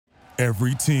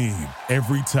Every team,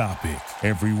 every topic,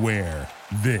 everywhere.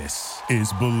 This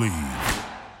is Believe.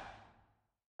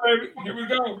 Here we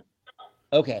go.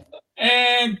 Okay.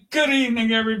 And good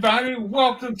evening, everybody.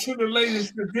 Welcome to the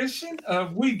latest edition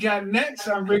of We Got Next.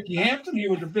 I'm Ricky Hampton here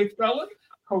with the big fella,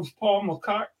 Coach Paul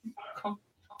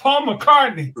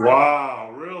McCartney.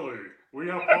 Wow, really? We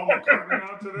have Paul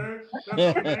McCartney on today?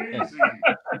 That's amazing.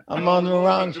 I'm on the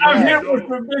wrong show. I'm here with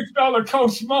the big fella,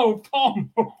 Coach Mo, Paul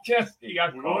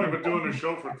McCartney. We've only been doing the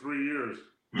show for 3 years,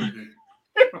 Ricky.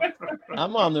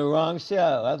 I'm on the wrong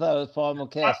show. I thought it was Paul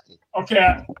McCartney.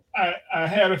 Okay, I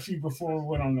had a few before we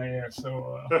went on the air.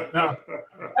 So, now,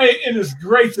 hey, it is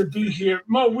great to be here.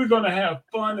 Mo, we're going to have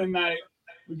fun tonight.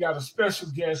 We got a special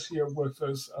guest here with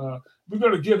us. We're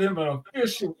going to give him an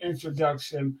official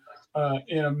introduction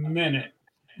in a minute.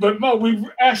 But, Mo, we've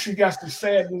actually got some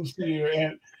sad news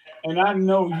here. And I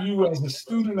know you, as a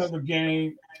student of the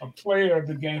game, a player of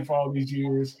the game for all these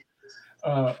years,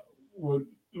 would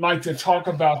like to talk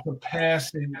about the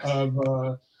passing of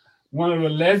one of the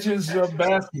legends of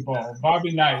basketball,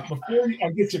 Bobby Knight. Before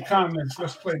I get your comments,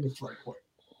 let's play this right quick.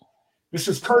 This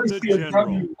is courtesy of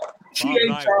WTHR. Bob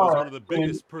Knight was one of the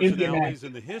biggest personalities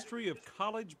in the history of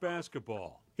college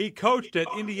basketball. He coached at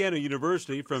Indiana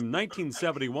University from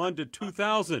 1971 to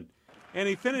 2000, and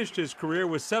he finished his career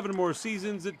with 7 more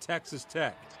seasons at Texas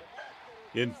Tech.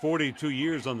 In 42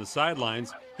 years on the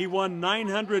sidelines, he won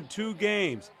 902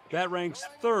 games. That ranks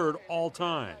 3rd all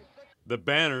time. The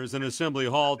banners in Assembly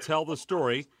Hall tell the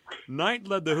story. Knight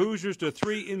led the Hoosiers to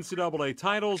 3 NCAA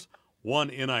titles, 1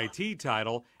 NIT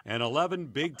title, and 11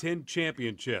 Big Ten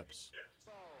championships.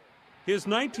 His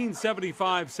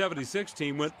 1975-76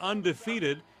 team went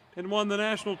undefeated and won the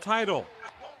national title.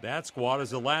 That squad is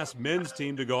the last men's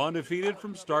team to go undefeated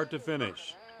from start to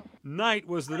finish. Knight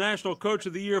was the National Coach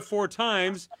of the Year 4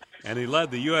 times, and he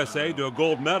led the USA to a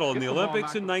gold medal in the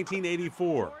Olympics in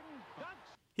 1984.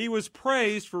 He was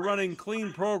praised for running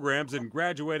clean programs and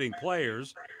graduating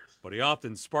players, but he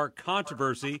often sparked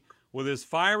controversy with his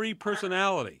fiery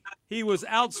personality. He was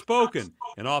outspoken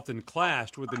and often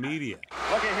clashed with the media.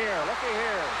 Looky here.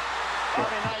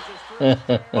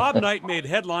 Bob Knight made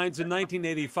headlines in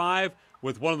 1985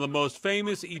 with one of the most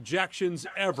famous ejections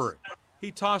ever.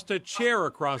 He tossed a chair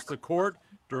across the court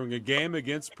during a game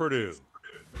against Purdue.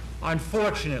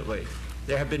 Unfortunately,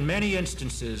 there have been many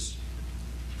instances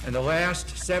in the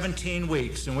last 17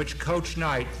 weeks in which Coach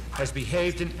Knight has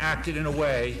behaved and acted in a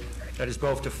way that is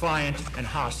both defiant and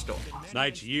hostile.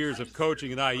 Knight's years of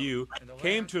coaching at IU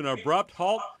came to an abrupt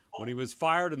halt when he was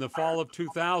fired in the fall of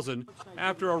 2000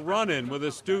 after a run-in with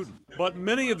a student. But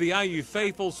many of the IU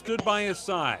faithful stood by his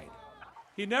side.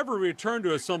 He never returned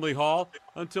to Assembly Hall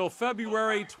until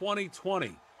February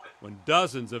 2020, when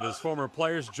dozens of his former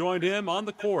players joined him on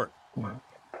the court.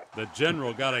 The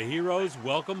General got a hero's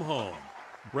welcome home.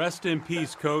 Rest in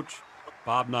peace, Coach.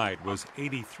 Bob Knight was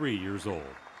 83 years old.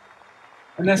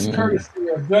 And that's courtesy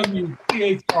of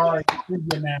WTHR in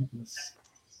Indianapolis.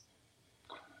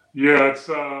 Yeah, it's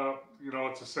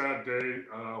it's a sad day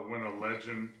when a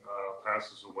legend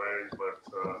passes away,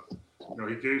 but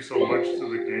he gave so much to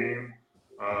the game.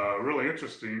 Really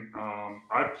interesting.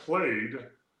 I played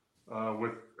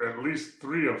with at least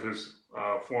 3 of his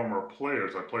former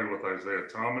players. I played with Isaiah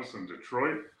Thomas in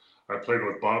Detroit. I played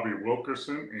with Bobby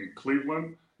Wilkerson in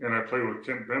Cleveland, and I played with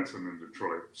Kent Benson in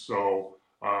Detroit. So,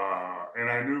 and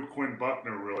I knew Quinn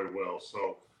Buckner really well.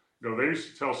 So, they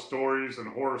used to tell stories and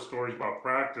horror stories about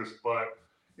practice, but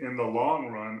in the long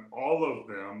run, all of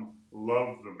them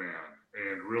loved the man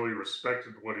and really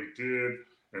respected what he did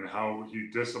and how he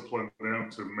disciplined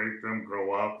them to make them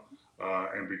grow up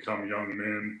and become young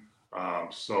men.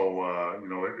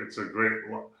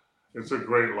 It's a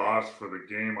great loss for the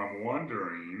game. I'm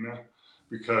wondering,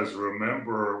 because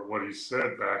remember what he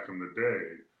said back in the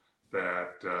day,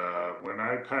 that when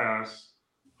I pass,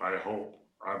 I hope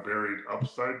I'm buried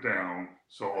upside down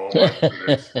so all my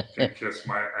critics can kiss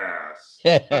my ass.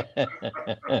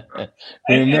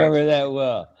 Remember that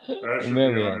well. That should be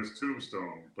on his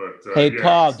tombstone. But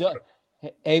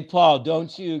Hey, Paul,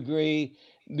 don't you agree,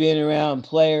 being around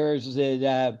players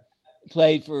that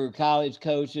played for college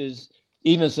coaches,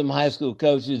 even some high school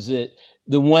coaches, that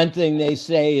the one thing they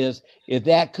say is if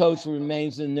that coach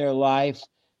remains in their life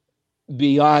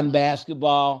beyond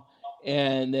basketball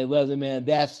and they love the man,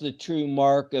 that's the true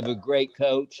mark of a great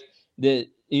coach, that,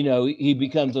 he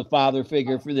becomes a father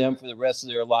figure for them for the rest of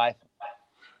their life?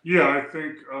 Yeah, I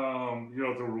think,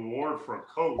 the reward for a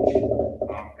coach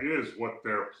is what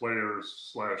their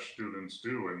players / students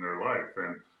do in their life,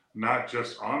 and not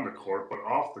just on the court, but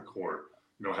off the court.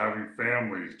 Having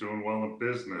families, doing well in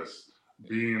business,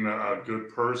 being a good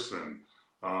person.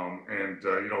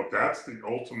 That's the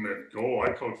ultimate goal.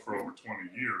 I coached for over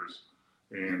 20 years,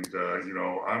 and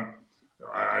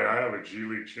I have a G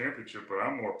League championship, but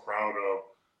I'm more proud of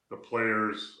the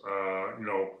players,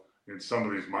 in some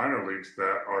of these minor leagues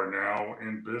that are now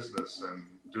in business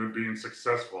and being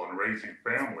successful and raising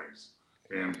families.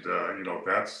 And,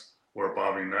 that's where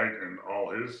Bobby Knight and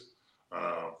all his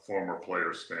former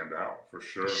players stand out for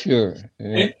sure. Sure.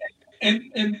 Yeah.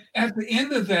 And at the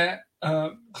end of that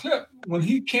clip, when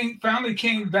he finally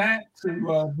came back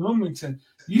to Bloomington,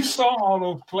 you saw all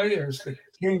those players that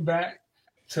came back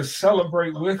to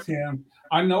celebrate with him.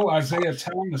 I know Isaiah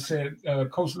Thomas said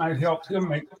Coach Knight helped him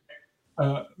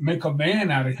make a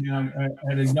man out of him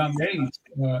at a young age,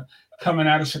 coming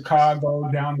out of Chicago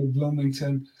down to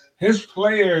Bloomington. His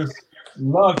players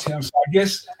loved him. So I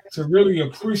guess to really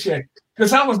appreciate,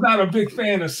 because I was not a big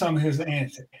fan of some of his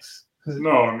antics.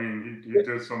 No, I mean, he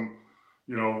did some,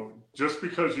 just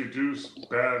because you do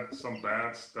some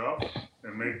bad stuff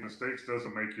and make mistakes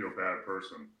doesn't make you a bad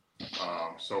person.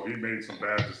 So he made some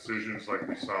bad decisions, like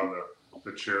we saw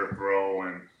the chair throw,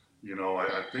 and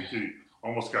I think he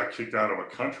almost got kicked out of a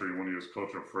country when he was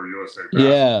coaching for USA Basketball.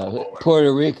 Yeah,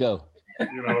 Puerto Rico.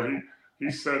 He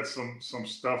said some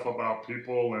stuff about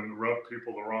people and rubbed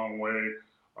people the wrong way,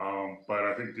 but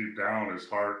I think deep down his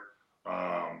heart,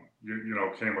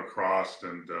 came across,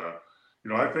 and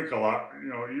I think a lot,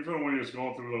 even when he was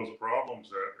going through those problems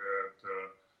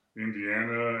at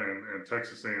Indiana and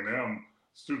Texas A&M,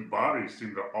 student bodies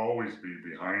seem to always be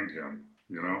behind him,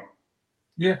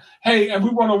 Yeah. Hey, and we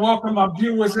want to welcome our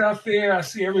viewers out there. I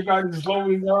see everybody's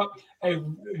loading up. Hey,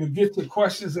 we'll get the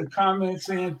questions and comments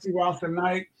in throughout the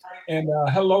night. And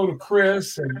hello to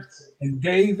Chris and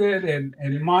David and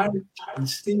Mike and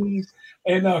Steve.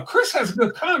 And Chris has a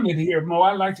good comment here, Mo.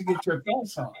 I'd like to get your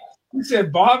thoughts on. He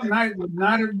said Bob Knight would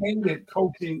not have made it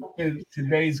coaching in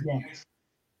today's game.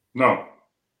 No.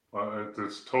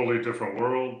 It's a totally different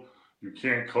world. You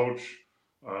can't coach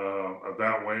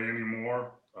that way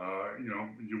anymore.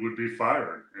 You would be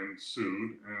fired and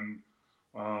sued, and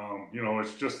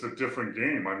it's just a different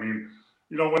game. I mean,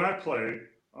 when I played,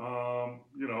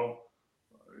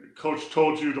 coach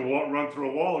told you to run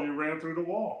through a wall, you ran through the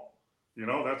wall.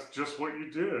 That's just what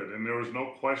you did, and there was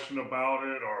no question about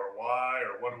it or why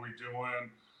or what are we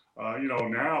doing.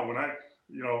 Now when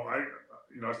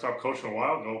I stopped coaching a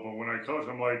while ago, but when I coach,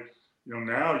 I'm like,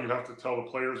 now you have to tell the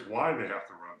players why they have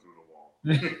to run through the wall.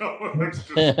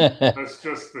 That's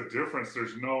just the difference.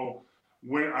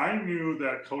 When I knew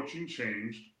that coaching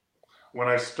changed, when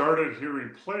I started hearing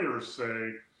players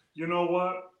say, you know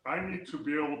what, I need to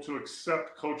be able to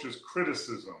accept coach's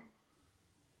criticism.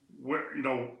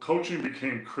 Coaching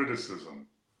became criticism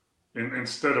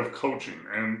instead of coaching,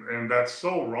 and that's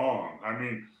so wrong. I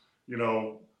mean,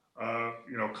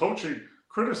 coaching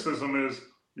criticism is,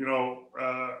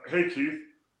 hey Keith,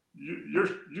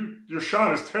 your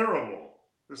shot is terrible.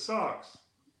 It sucks.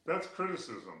 That's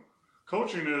criticism.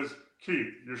 Coaching is,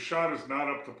 Keith, your shot is not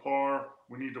up to par.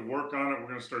 We need to work on it. We're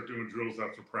going to start doing drills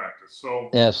after practice. So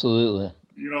absolutely.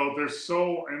 There's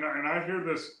and I hear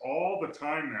this all the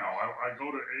time now. I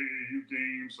go to AAU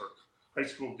games or high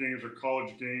school games or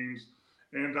college games,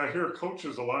 and I hear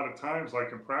coaches a lot of times,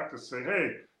 like in practice, say,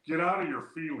 hey, get out of your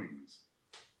feelings.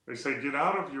 They say, get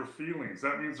out of your feelings.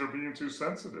 That means they're being too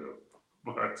sensitive.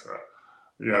 But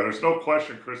there's no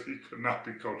question Chris, he could not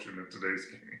be coaching in today's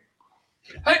game.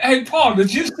 Hey, Paul,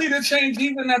 did you see the change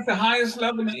even at the highest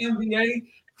level in the NBA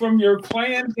from your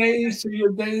playing days to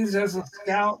your days as a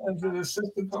scout, as an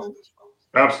assistant coach?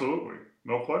 Absolutely.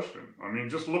 No question. I mean,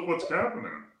 just look what's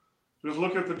happening. Just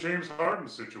look at the James Harden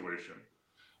situation.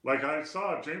 Like I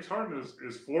saw, James Harden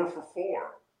is 4 for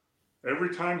 4.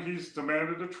 Every time he's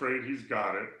demanded a trade, he's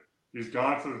got it. He's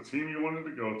gone to the team he wanted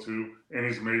to go to, and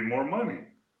he's made more money.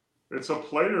 It's a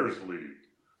players' league.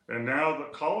 And now the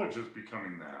college is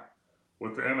becoming that.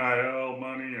 With the NIL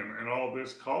money and all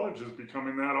this, college is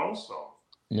becoming that also.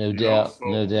 No doubt.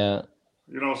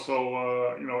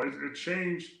 It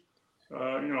changed,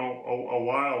 a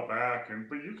while back,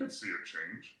 but you could see it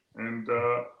change. And,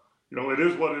 it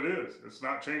is what it is. It's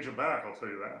not changing back, I'll tell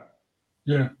you that.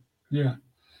 Yeah.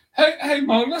 Hey,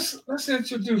 Mo, let's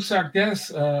introduce our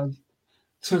guest to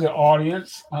the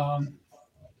audience.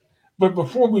 But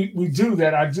before we do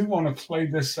that, I do want to play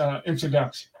this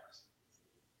introduction.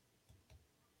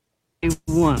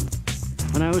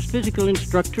 When I was physical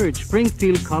instructor at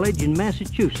Springfield College in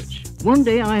Massachusetts, one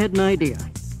day I had an idea.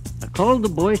 I called the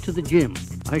boys to the gym.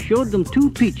 I showed them 2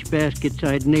 peach baskets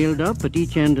I'd nailed up at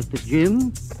each end of the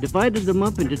gym, divided them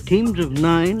up into teams of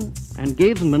 9, and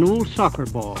gave them an old soccer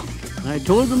ball. I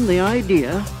told them the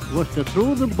idea was to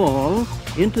throw the ball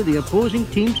into the opposing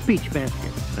team's peach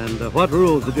basket. And what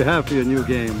rules did you have for your new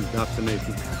game, Dr.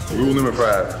 Nathan? Rule number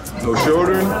 5, no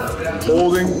shouldering,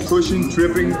 holding, pushing,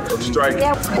 tripping, or striking.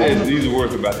 These are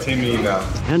worth about $10 million.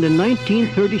 And in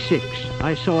 1936,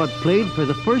 I saw it played for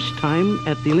the first time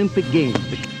at the Olympic Games.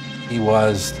 He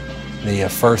was the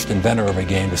first inventor of a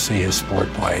game to see his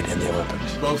sport played in the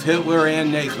Olympics. Both Hitler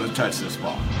and Naismith touched this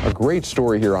ball. A great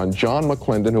story here on John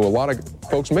McClendon, who a lot of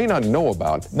folks may not know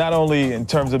about. Not only in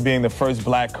terms of being the first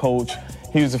black coach,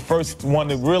 he was the first one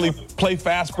to really play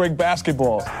fast break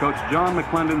basketball. Coach John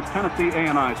McClendon's Tennessee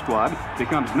A&I squad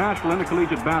becomes national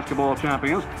intercollegiate basketball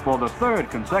champions for the third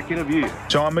consecutive year.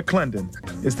 John McClendon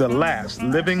is the last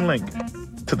living link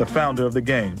to the founder of the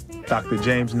game, Dr.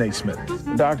 James Naismith.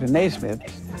 Dr. Naismith,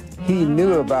 he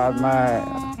knew about my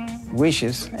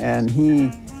wishes, and he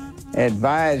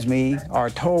advised me or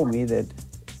told me that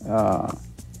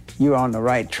you're on the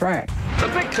right track. The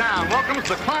Big Town welcomes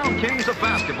the Clown Kings of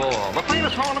basketball, the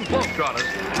famous Harlem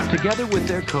Globetrotters. Together with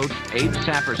their coach, Abe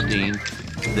Saperstein,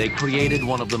 they created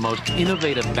one of the most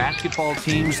innovative basketball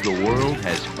teams the world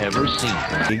has ever seen.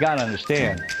 You got to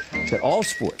understand that all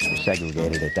sports were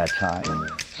segregated at that time,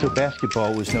 so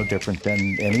basketball was no different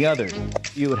than any other.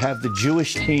 You would have the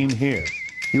Jewish team here.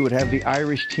 You would have the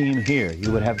Irish team here.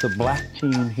 You would have the black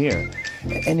team here.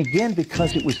 And again,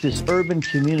 because it was this urban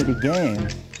community game,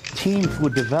 teams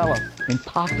would develop in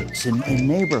pockets, in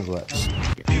neighborhoods.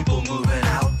 People moving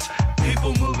out,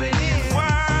 people moving in.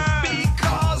 Why?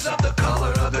 Because of the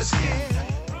color of the skin.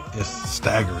 It's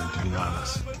staggering, to be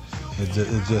honest.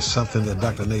 It's just something that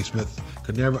Dr. Naismith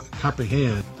could never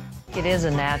comprehend. It is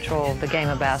a natural, the game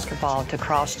of basketball, to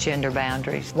cross gender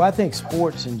boundaries. Well, I think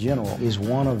sports in general is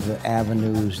one of the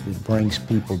avenues that brings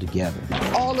people together.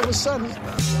 All of a sudden,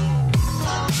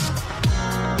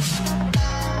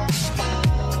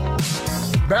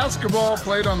 basketball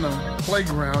played on the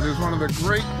playground is one of the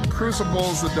great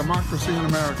crucibles of democracy in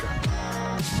America.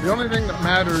 The only thing that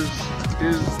matters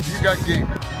is you got game.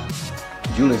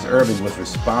 Julius Erving was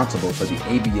responsible for the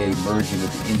ABA merging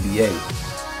with the NBA.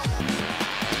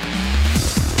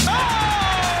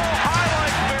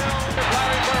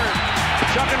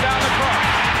 Chucking down the court.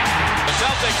 The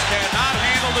Celtics cannot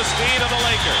handle the speed of the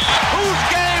Lakers. Whose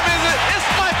game is it? It's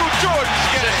Michael Jordan's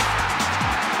game.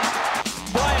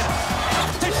 Bryant.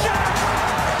 His shot.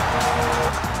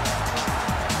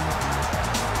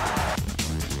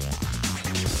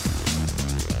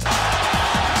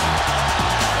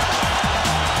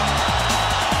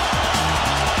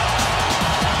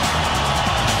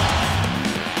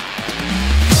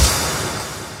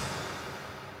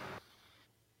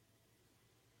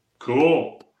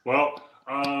 Cool. Well,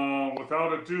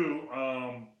 without ado,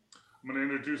 I'm going to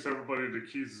introduce everybody to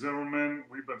Keith Zimmerman.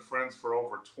 We've been friends for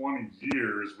over 20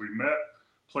 years. We met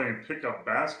playing pickup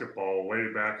basketball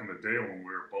way back in the day when we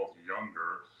were both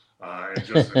younger and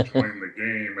just enjoying the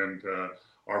game. And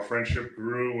our friendship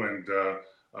grew. And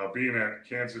being at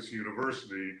Kansas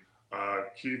University,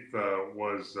 Keith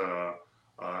was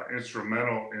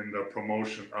instrumental in the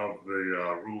promotion of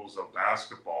the rules of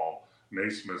basketball,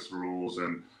 Naismith's rules,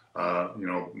 and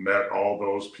met all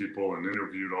those people and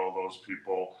interviewed all those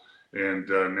people. And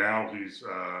now he's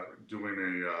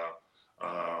doing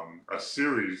a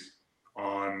series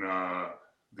on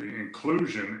the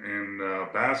inclusion in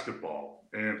basketball.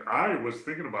 And I was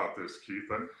thinking about this, Keith.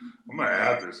 I'm going to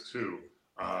add this too.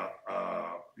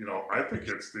 I think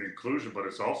it's the inclusion, but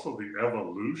it's also the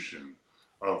evolution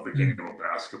of the game of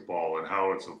basketball and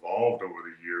how it's evolved over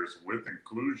the years with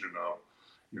inclusion of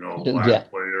black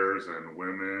players and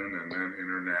women, and then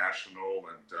international.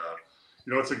 And,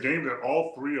 it's a game that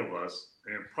all three of us,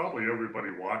 and probably everybody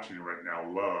watching right now,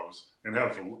 loves, and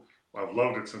I've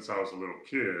loved it since I was a little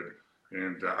kid.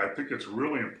 And I think it's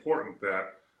really important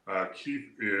that Keith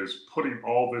is putting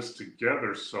all this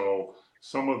together so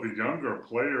some of the younger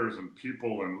players and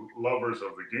people and lovers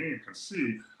of the game can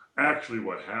see actually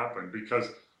what happened. Because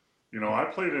I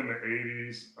played in the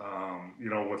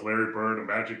 80s, with Larry Bird and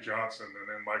Magic Johnson, and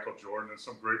then Michael Jordan and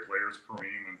some great players,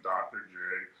 Kareem and Dr. J.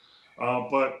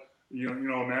 But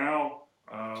now,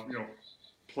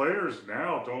 players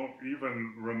now don't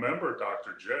even remember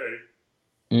Dr. J.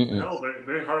 Hell,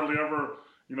 they hardly ever,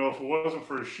 if it wasn't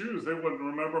for his shoes, they wouldn't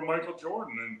remember Michael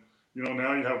Jordan. And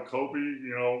now you have Kobe,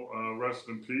 rest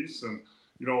in peace, and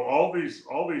all these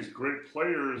great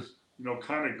players.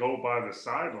 Kind of go by the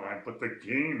sideline, but the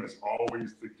game is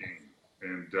always the game.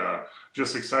 And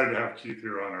just excited to have Keith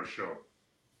here on our show.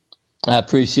 I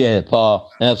appreciate it,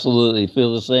 Paul. Absolutely.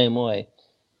 Feel the same way.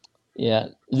 Yeah.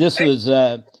 This was,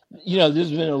 this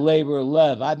has been a labor of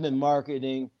love. I've been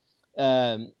marketing.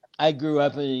 I grew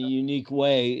up in a unique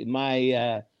way.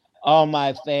 All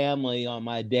my family on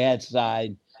my dad's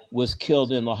side was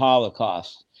killed in the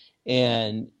Holocaust,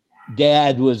 and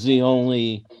Dad was the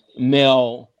only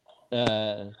male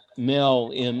in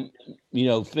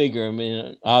figure. I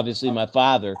mean, obviously my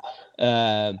father.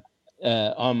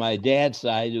 On my dad's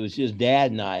side, it was just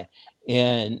Dad and I.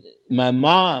 And my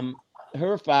mom,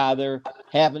 her father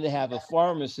happened to have a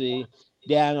pharmacy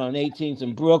down on 18th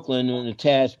in Brooklyn and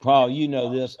attached. Paul, you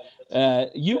know this.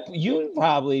 You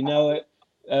probably know it,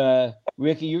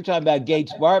 Ricky. You're talking about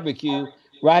Gates Barbecue,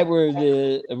 right where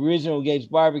the original Gates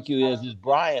Barbecue is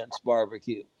Bryant's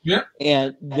Barbecue. Yeah.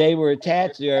 And they were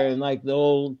attached there, and like the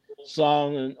old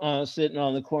song, sitting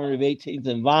on the corner of 18th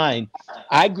and Vine.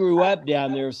 I grew up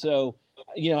down there, so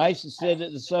I used to sit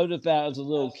at the soda fountain as a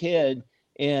little kid,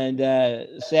 and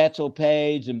Satchel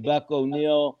Paige and Buck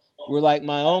O'Neill were like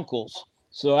my uncles.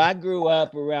 So I grew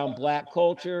up around black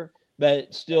culture,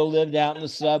 but still lived out in the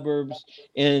suburbs,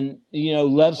 and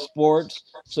loved sports.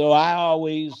 So I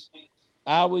always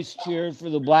cheered for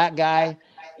the black guy,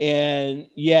 and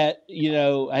yet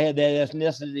I had that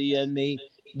ethnicity in me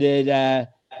that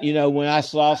when I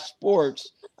saw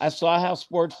sports, I saw how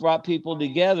sports brought people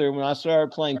together. When I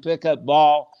started playing pickup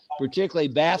ball, particularly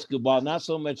basketball, not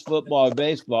so much football or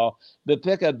baseball, but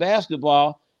pickup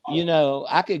basketball,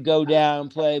 I could go down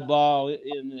and play ball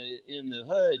in the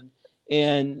hood,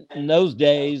 and in those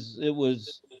days it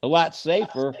was a lot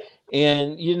safer,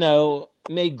 and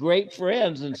made great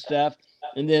friends and stuff.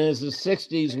 And then as the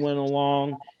 60s went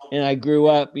along and I grew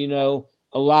up,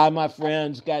 a lot of my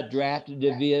friends got drafted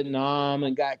to Vietnam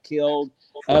and got killed.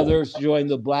 Others joined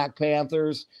the Black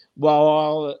Panthers,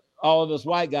 while all of us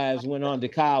white guys went on to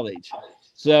college.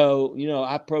 So,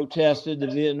 I protested the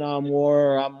Vietnam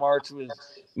War. I marched with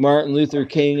Martin Luther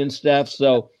King and stuff.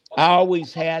 So I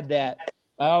always had that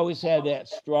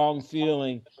strong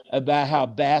feeling about how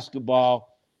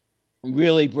basketball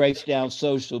really breaks down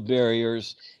social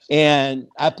barriers. And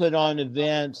I put on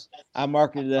events. I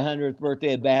marketed the 100th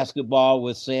birthday of basketball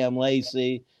with Sam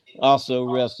Lacey. Also,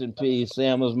 rest in peace.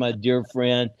 Sam was my dear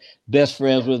friend, best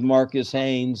friends with Marcus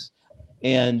Haynes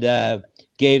and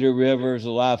Gator Rivers,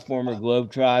 a lot of former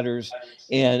Globetrotters.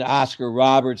 And Oscar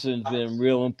Robertson's been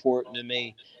real important to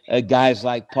me, guys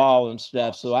like Paul and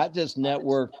stuff. So I just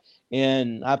networked,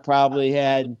 and I probably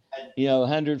had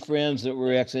 100 friends that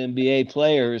were ex-NBA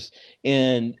players.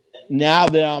 And now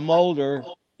that I'm older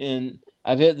and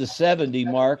I've hit the 70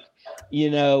 mark,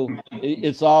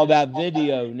 it's all about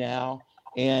video now.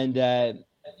 And,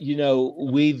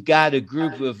 we've got a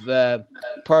group of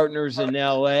partners in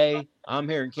LA. I'm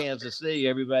here in Kansas City.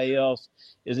 Everybody else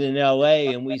is in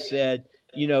LA. And we said,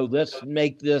 let's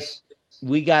make this.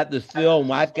 We got the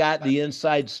film. I've got the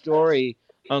inside story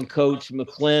on Coach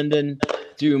McClendon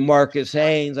through Marcus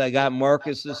Haynes. I got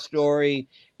Marcus's story,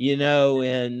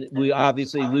 and we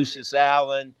obviously Lucius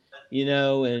Allen,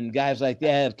 and guys like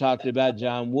that have talked about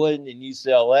John Wooden in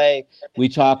UCLA. We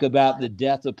talk about the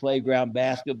death of playground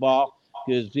basketball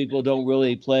because people don't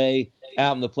really play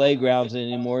out in the playgrounds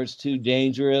anymore. It's too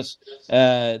dangerous.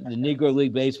 The Negro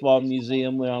League Baseball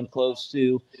Museum, where I'm close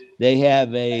to, they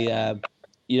have a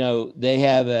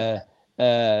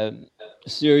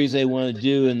series they want to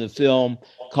do in the film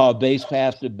called Base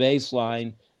Pass to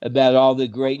Baseline about all the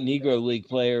great Negro League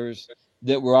players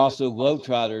that were also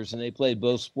Globetrotters, and they played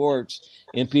both sports,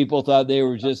 and people thought they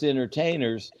were just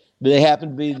entertainers, but they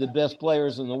happened to be the best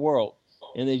players in the world,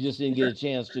 and they just didn't get a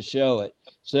chance to show it.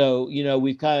 So,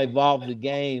 we've kind of evolved the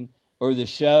game or the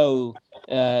show,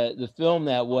 the film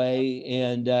that way,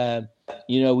 and,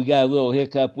 we got a little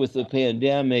hiccup with the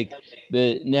pandemic,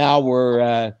 but now we're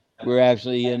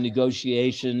actually in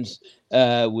negotiations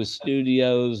with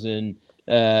studios, and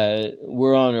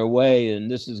we're on our way, and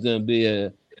this is going to be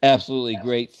a absolutely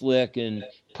great flick and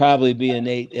probably be an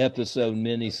 8-episode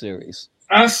miniseries.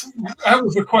 That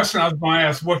was the question I was going to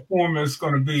ask. What form it's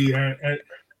going to be?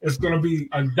 It's going to be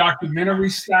a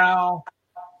documentary style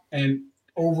and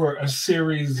over a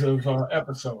series of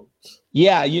episodes.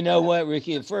 Yeah, you know what,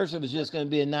 Ricky? At first, it was just going to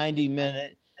be a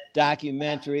 90-minute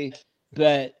documentary,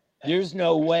 but there's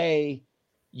no way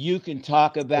you can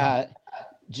talk about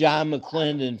John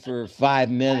McClendon for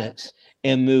 5 minutes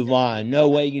and move on. No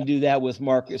way you can do that with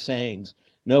Marcus Haynes.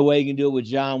 No way you can do it with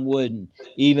John Wooden.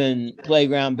 Even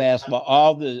playground basketball.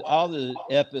 All the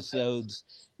episodes,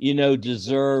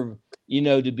 deserve,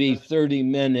 to be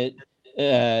 30-minute,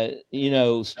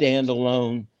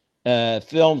 standalone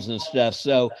films and stuff.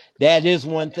 So that is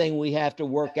one thing we have to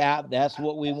work out. That's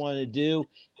what we want to do.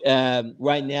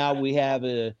 Right now, we have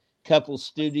a couple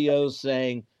studios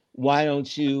saying, why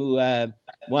don't you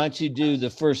do the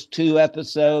first 2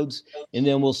 episodes, and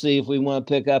then we'll see if we want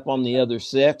to pick up on the other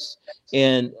 6.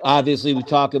 And obviously we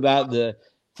talk about the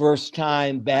first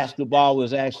time basketball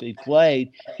was actually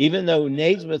played. Even though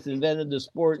Naismith invented the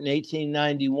sport in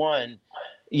 1891,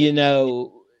 you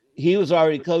know, he was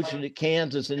already coaching at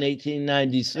Kansas in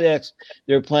 1896.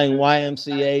 They're playing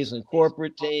YMCAs and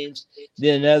corporate teams.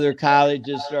 Then other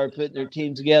colleges started putting their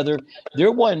teams together.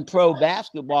 There wasn't pro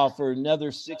basketball for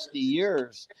another 60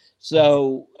 years.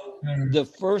 So the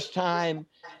first time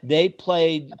they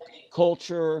played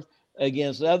culture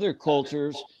against other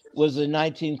cultures was the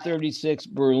 1936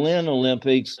 Berlin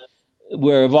Olympics,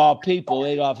 where of all people,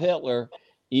 Adolf Hitler,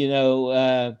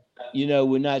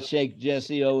 would not shake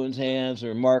Jesse Owens' hands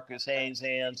or Marcus Haynes'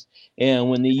 hands. And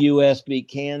when the U.S. beat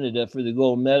Canada for the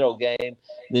gold medal game,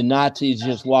 the Nazis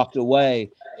just walked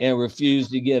away and refused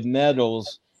to give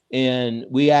medals. And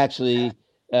we actually,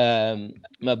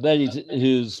 my buddy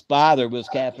whose father was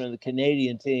captain of the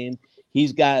Canadian team,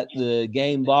 he's got the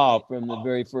game ball from the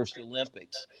very first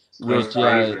Olympics, which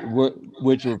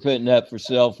we're putting up for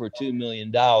sale for $2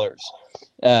 million.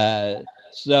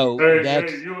 So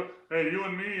you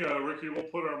and me, Ricky, we'll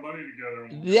put our money together.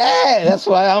 Yeah, that's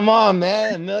why I'm on,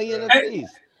 man. $1 million apiece.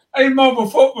 Hey Mo,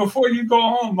 before you go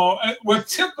home, Mo, what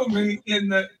tickled me in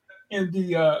the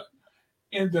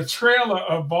trailer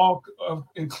of Ball of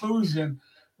Inclusion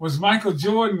was Michael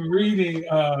Jordan reading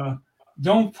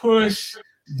 "Don't push,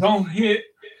 don't hit."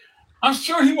 I'm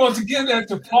sure he wants to give that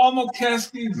to Paul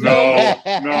McKeskey.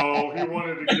 No, he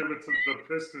wanted to give it to the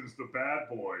Pistons, the bad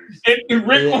boys. And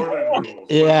Rick rules.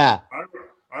 Yeah.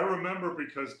 I remember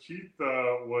because Keith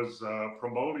was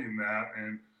promoting that,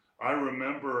 and I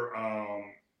remember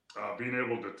being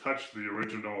able to touch the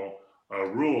original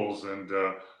rules. And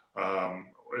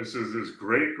this is his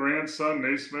great grandson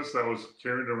Naismith that was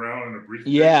carried around in a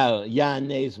briefcase. Yeah, Jan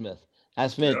Naismith. I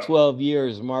spent 12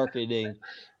 years marketing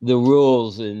the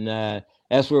rules, and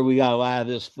that's where we got a lot of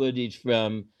this footage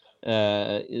from.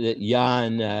 That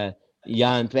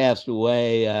Jan passed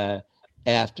away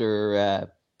after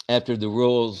the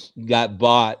rules got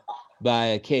bought by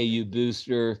a KU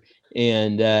booster,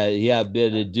 and he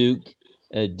outbid a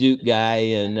Duke guy,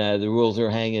 and the rules are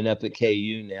hanging up at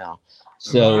KU now.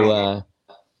 So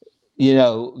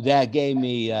that gave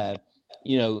me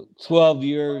 12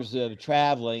 years of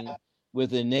traveling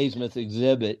with a Naismith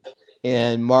exhibit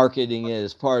and marketing it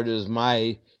as part of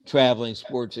my traveling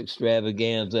sports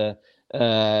extravaganza.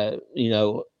 I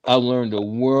learned a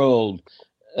world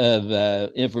of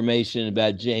information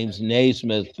about James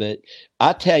Naismith, but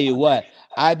I'll tell you what,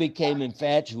 I became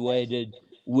infatuated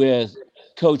with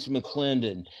Coach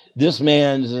McClendon. This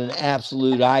man is an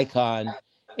absolute icon,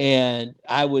 and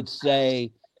I would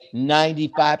say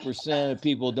 95% of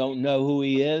people don't know who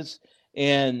he is,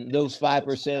 and those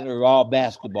 5% are all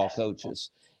basketball coaches,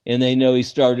 and they know he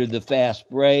started the fast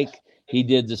break. He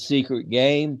did the secret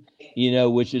game,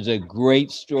 which is a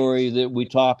great story that we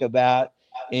talk about,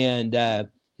 and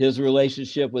his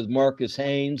relationship with Marcus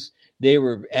Haynes, they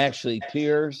were actually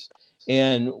peers.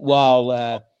 And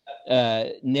while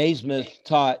Naismith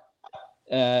taught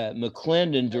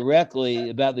McClendon directly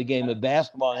about the game of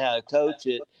basketball and how to coach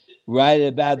it, right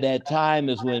about that time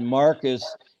is when Marcus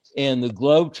and the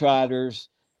Globetrotters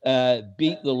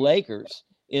beat the Lakers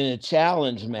in a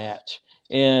challenge match.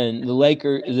 And the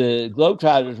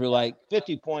Globetrotters were like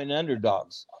 50-point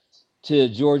underdogs to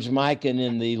George Mikan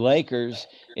and the Lakers,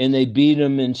 and they beat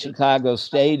them in Chicago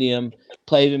Stadium,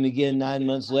 played them again 9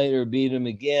 months later, beat them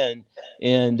again.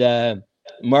 And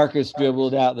Marcus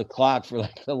dribbled out the clock for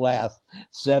like the last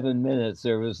 7 minutes.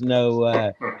 There was no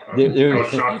no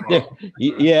shot clock.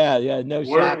 No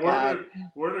shot clock.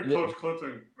 Where did Coach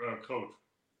Clinton coach?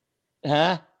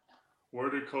 Huh? Where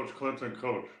did Coach Clinton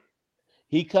coach?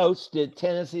 He coached at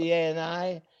Tennessee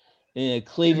A&I, in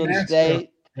Cleveland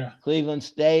State. Yeah. Cleveland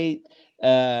State.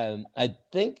 I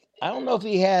don't know if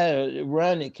he had a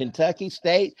run at Kentucky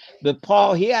State, but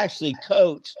Paul, he actually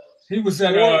coached. He was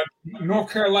at North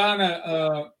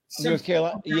Carolina. North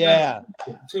Carolina, yeah.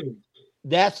 Too.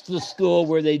 That's the school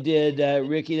where they did,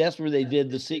 Ricky, that's where they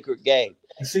did the secret game.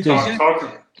 Talk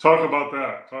about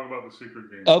that. Talk about the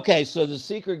secret game. Okay, so the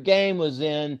secret game was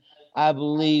in, I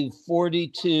believe,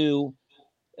 42.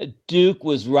 Duke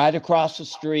was right across the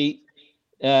street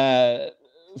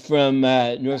from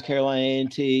North Carolina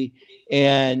A&T,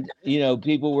 and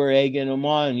people were egging them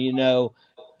on.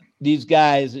 These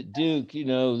guys at Duke,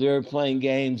 they're playing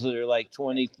games that are like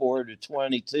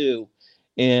 24-22,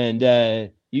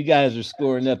 and you guys are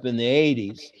scoring up in the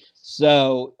 80s.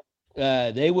 So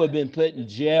they would have been put in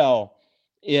jail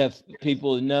if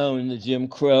people had known the Jim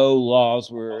Crow laws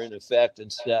were in effect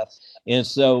and stuff. And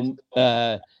so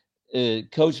Coach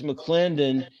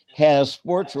McClendon had a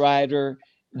sports writer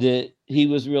that he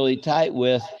was really tight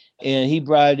with, and he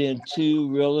brought in two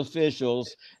real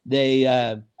officials. They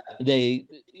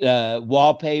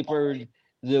wallpapered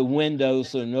the windows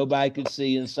so nobody could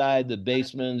see inside the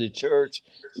basement of the church,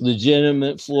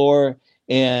 legitimate floor,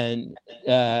 and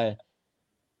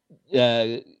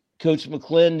Coach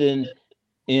McClendon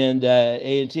and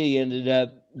A&T ended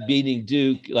up beating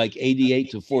Duke like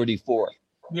 88-44.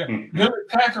 Yeah, Billy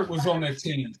Packard was on that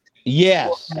team.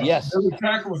 Yes, yes. Billy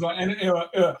Packard was on, and it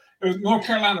was North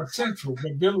Carolina Central,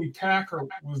 but Billy Packard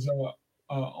was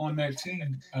on that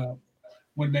team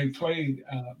when they played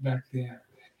back then.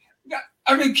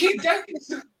 I mean, Keith,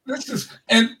 this is,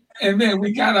 and then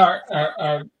we got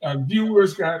our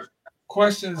viewers got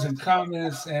questions and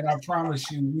comments, and I promise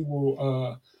you,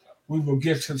 we will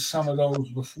get to some of those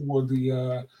before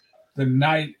the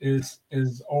night is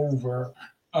over.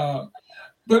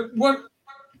 But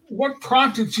what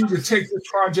prompted you to take this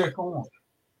project on?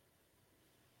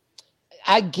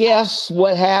 I guess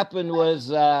what happened was,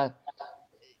 when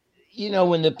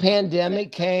the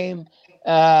pandemic came,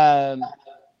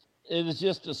 it was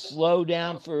just a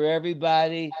slowdown for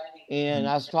everybody. And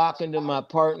I was talking to my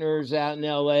partners out in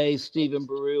LA, Stephen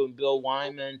Baru and Bill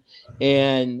Wyman.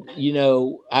 And,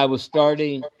 I was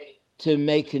starting to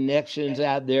make connections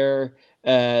out there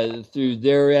through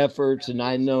their efforts. And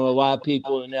I know a lot of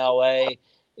people in LA.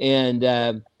 And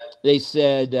they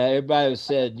said, everybody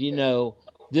said,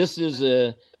 this is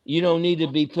you don't need to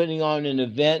be putting on an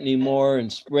event anymore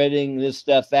and spreading this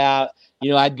stuff out.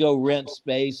 I'd go rent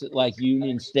space at like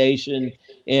Union Station,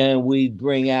 and we'd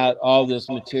bring out all this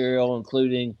material,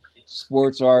 including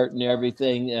sports art and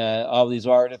everything, all these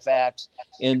artifacts.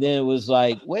 And then it was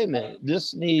like, wait a minute,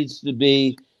 this needs to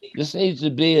be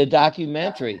a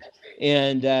documentary.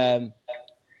 And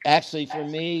actually, for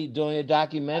me, doing a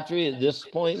documentary at this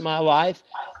point in my life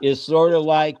is sort of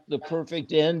like the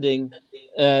perfect ending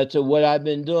to what I've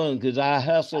been doing, because I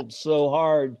hustled so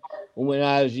hard when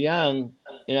I was young,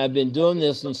 and I've been doing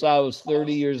this since I was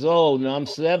 30 years old, and I'm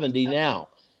 70 now.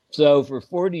 So for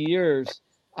 40 years,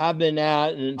 I've been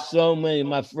out, and so many of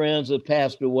my friends have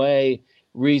passed away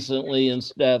recently and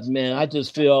stuff. Man, I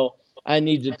just feel I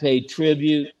need to pay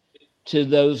tribute to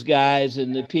those guys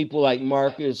and the people like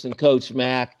Marcus and Coach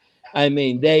Mack. I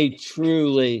mean, they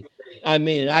truly,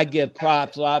 I give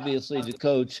props obviously to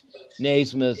Coach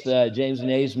Naismith, James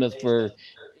Naismith, for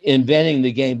inventing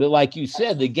the game. But like you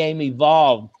said, the game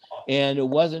evolved. And it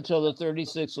wasn't until the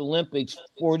 36 Olympics,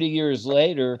 40 years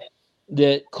later,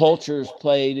 that cultures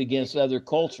played against other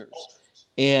cultures.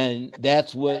 And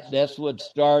that's what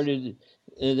started.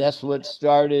 That's what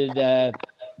started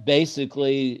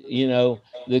basically,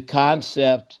 the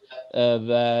concept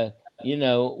of,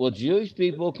 Jewish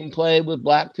people can play with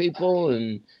black people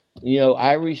and,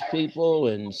 Irish people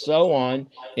and so on.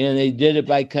 And they did it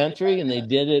by country and they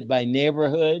did it by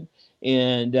neighborhood.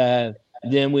 And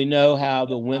then we know how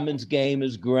the women's game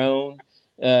has grown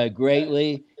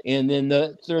greatly. And then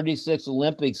the 36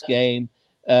 Olympics game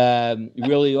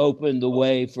really opened the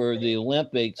way for the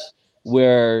Olympics,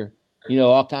 where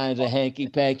all kinds of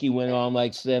hanky-panky went on,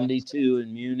 like 72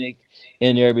 in Munich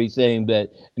and everything.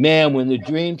 But, man, when the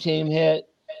Dream Team hit,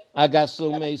 I got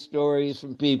so many stories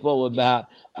from people about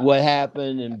what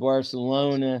happened in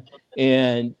Barcelona.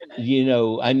 And,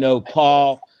 I know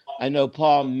Paul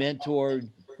mentored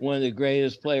one of the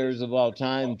greatest players of all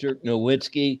time, Dirk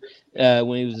Nowitzki,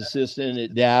 when he was assistant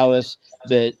at Dallas.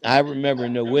 But I remember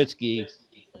Nowitzki.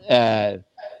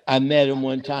 I met him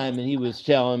one time, and he was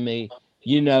telling me,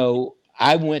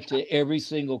 I went to every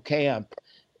single camp,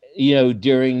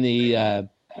 during the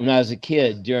when I was a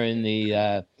kid, during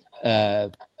the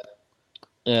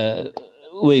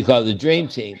what do you call it, the Dream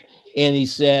Team. And he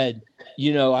said,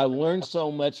 I learned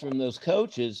so much from those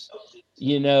coaches,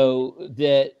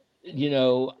 that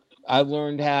I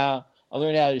learned how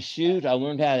to shoot, I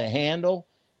learned how to handle,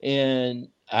 and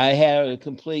I had a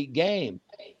complete game.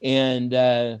 And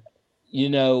it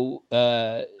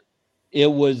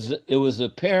was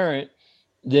apparent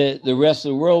that the rest of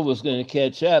the world was going to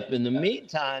catch up. In the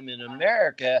meantime, in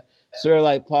America, sort of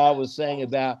like Paul was saying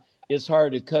about, it's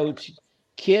hard to coach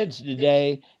kids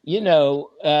today.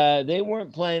 They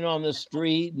weren't playing on the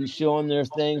street and showing their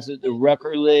things at the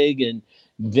Rucker League and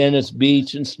Venice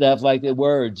Beach and stuff like they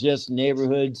were, just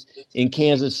neighborhoods in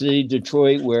Kansas City,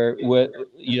 Detroit, where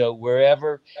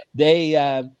wherever.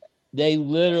 They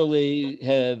literally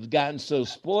have gotten so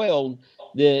spoiled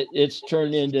that it's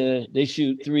turned into, they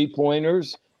shoot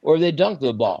 3-pointers or they dunk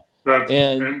the ball.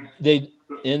 And they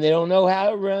don't know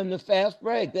how to run the fast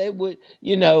break. They would,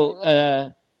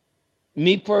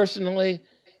 me personally,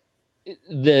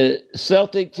 the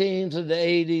Celtic teams of the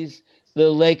 80s, the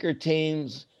Laker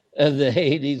teams of the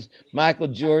 80s, Michael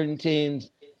Jordan teams,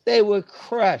 they would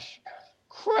crush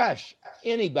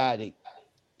anybody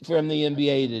from the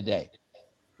NBA today.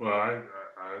 Well, I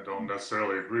don't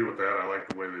necessarily agree with that. I like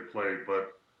the way they played,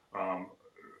 but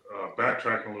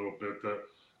backtrack a little bit.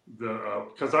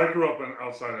 Because I grew up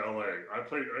outside of LA. I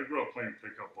grew up playing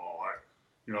pickup ball.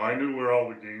 I knew where all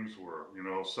the games were.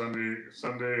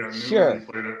 Sunday at noon you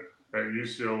played at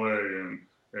UCLA,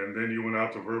 and then you went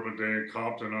out to Verbandale and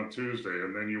Compton on Tuesday,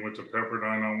 and then you went to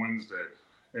Pepperdine on Wednesday.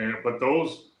 But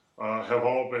those have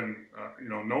all been,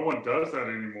 no one does that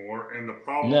anymore. And the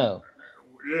problem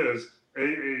is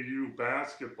AAU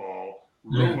basketball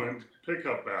ruined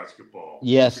pickup basketball.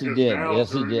 Yes, because it did. now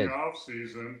Yes, during it did. the off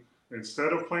season,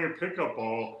 instead of playing pickup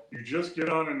ball, you just get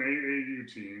on an AAU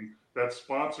team that's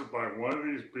sponsored by one of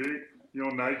these big,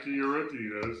 Nike or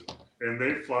Adidas, and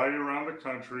they fly you around the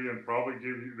country and probably give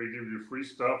you free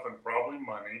stuff and probably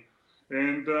money,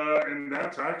 and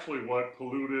that's actually what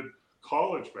polluted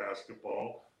college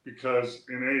basketball, because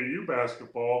in AAU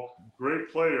basketball,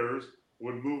 great players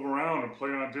would move around and play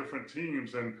on different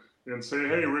teams and say,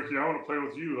 hey, Ricky, I want to play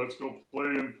with you. Let's go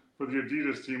play for the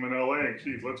Adidas team in LA. And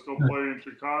Keith, let's go play in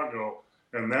Chicago.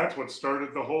 And that's what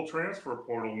started the whole transfer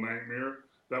portal nightmare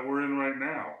that we're in right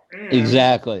now. And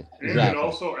Exactly. it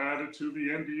also added to the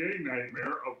NBA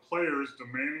nightmare of players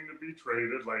demanding to be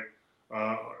traded, like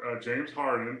James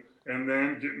Harden, and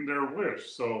then getting their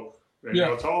wish. So,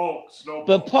 it's all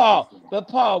snowball. But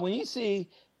Paul, when you see,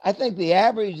 I think the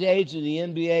average age of the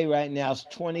NBA right now is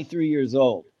 23 years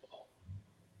old.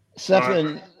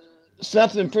 Something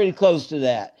pretty close to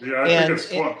that. Yeah, I think it's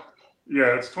 20.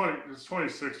 Yeah, it's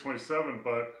 26, 27,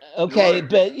 but okay, right.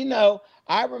 But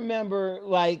I remember,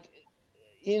 like,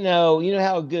 you know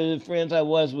how good friends I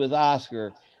was with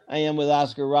Oscar. I am with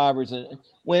Oscar Robertson.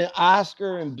 When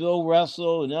Oscar and Bill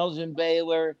Russell and Elgin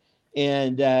Baylor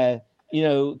and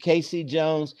Casey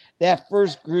Jones, that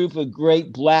first group of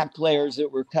great black players that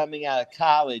were coming out of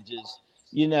colleges,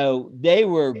 they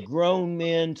were grown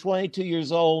men, 22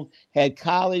 years old, had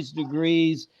college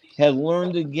degrees, had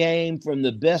learned the game from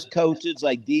the best coaches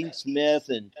like Dean Smith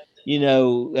and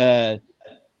the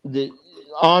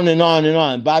on and on and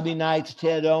on. Bobby Knight's,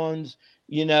 Ted Owens,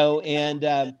 and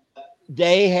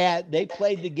they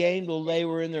played the game till they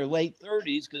were in their late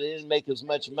 30s because they didn't make as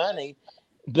much money,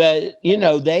 but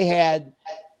they had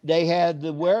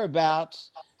the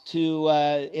whereabouts to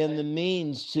and the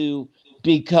means to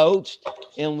be coached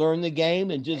and learn the game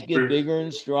and just get bigger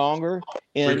and stronger.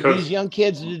 And these young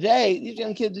kids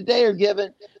today are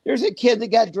given. There's a kid that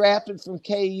got drafted from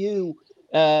KU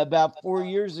about 4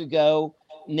 years ago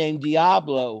named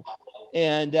Diablo,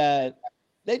 and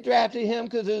they drafted him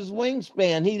because of his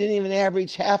wingspan. He didn't even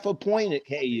average half a point at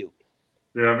KU.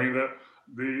 Yeah, I mean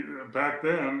back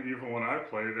then, even when I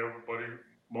played,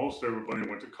 most everybody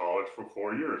went to college for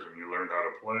 4 years, and you learned how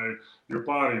to play. Your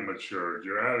body matured,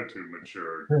 your attitude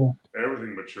matured,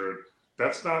 everything matured.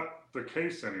 That's not the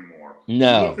case anymore.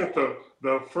 No. You look at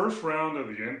the first round of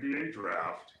the NBA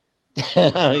draft.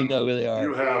 I know who they are.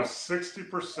 You have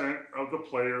 60% of the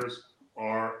players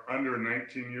are under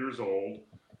 19 years old,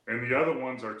 and the other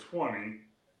ones are 20.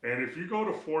 And if you go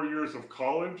to 4 years of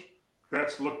college,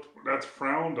 that's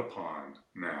frowned upon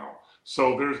now.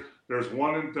 So there's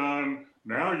one and done.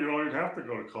 Now you don't even have to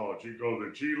go to college. You go to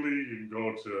the G League, you can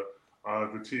go to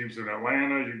the teams in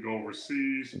Atlanta, you can go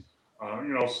overseas.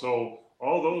 So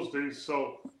all those days.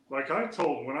 So like I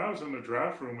told, when I was in the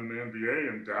draft room in the NBA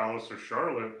in Dallas or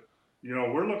Charlotte,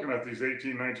 we're looking at these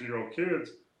 18, 19-year-old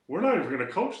kids. We're not even going to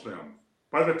coach them.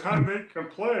 By the time they can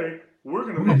play, we're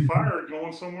going to be fired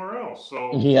going somewhere else.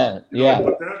 So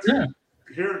but that's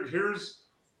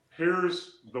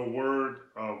here's the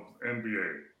word of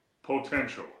NBA: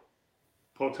 potential.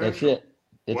 That's it.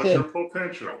 What's your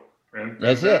potential? And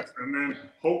that's it. And then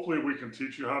hopefully we can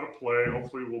teach you how to play.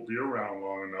 Hopefully we'll be around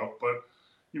long enough. But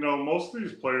most of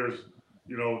these players,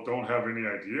 don't have any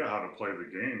idea how to play the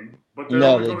game. But they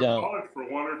only go to college for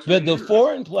 1 or 2 But years. the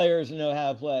foreign players know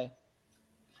how to play.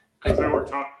 Because they were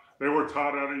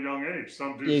taught at a young age.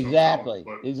 Some do. Exactly.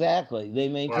 Some don't, Exactly. They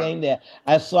maintain that.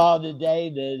 I saw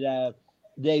today that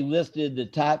they listed the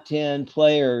top 10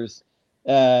 players.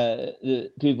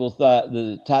 People thought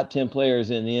the top 10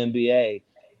 players in the NBA,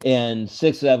 and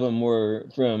 6 of them were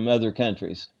from other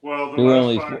countries. Well, the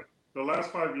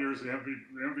last 5 years, the MVP of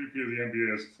the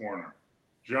NBA is a foreigner.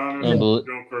 Giannis,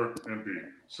 Joker, Embiid.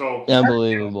 So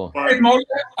unbelievable. But,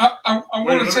 I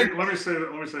want to say. Let me say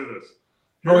this.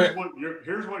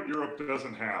 Here's what Europe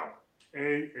doesn't have: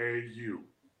 AAU.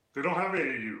 They don't have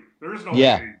AAU. There is no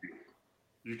AAU.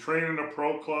 You train in a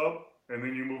pro club, and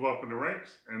then you move up in the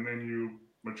ranks, and then you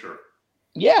mature.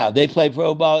 Yeah, they play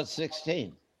pro ball at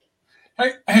 16.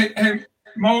 Hey,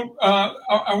 Mo, I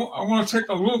want to take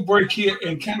a little break here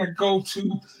and kind of go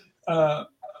to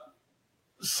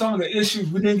some of the issues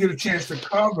we didn't get a chance to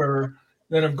cover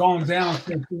that have gone down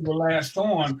since we were last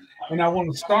on. And I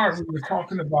want to start. We were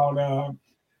talking about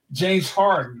James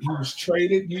Harden. He was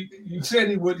traded. You said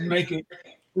he wouldn't make it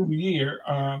through the year,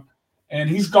 and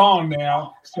he's gone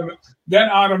now. So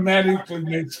that automatically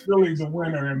makes Philly the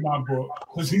winner in my book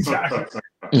because he's out.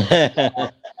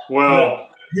 Well,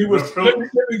 he was. Let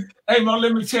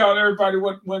me tell everybody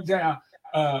what went down.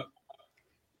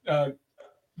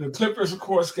 The Clippers, of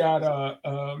course, got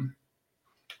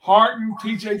Harden,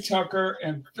 PJ Tucker,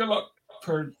 and Philip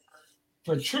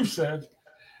Petrusev.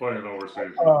 Playing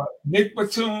overseas. Nick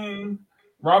Batum,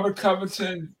 Robert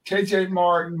Covington, KJ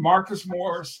Martin, Marcus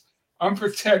Morris,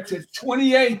 unprotected,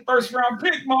 28 first-round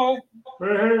pick, Mo.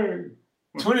 Hey.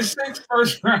 26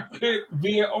 first-round pick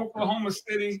via Oklahoma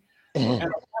City, and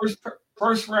a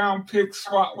first-round pick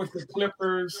swap with the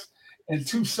Clippers, and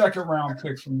 2 second-round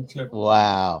picks from the Clippers.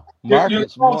 Wow.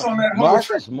 Marcus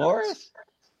Morris?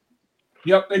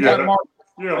 Yep, they got Marcus.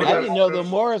 Yeah, I didn't know the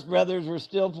Morris brothers were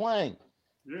still playing.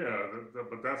 Yeah,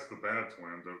 but that's the bad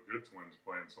twin. The good twin's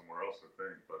playing somewhere else, I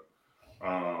think. But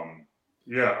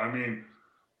yeah, I mean,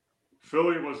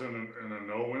 Philly was in a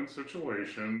no-win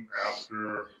situation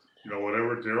after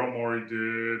whatever Daryl Morey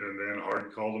did, and then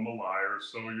Harden called him a liar.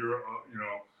 So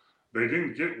they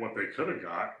didn't get what they could have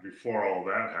got before all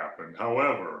that happened.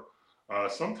 However,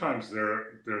 sometimes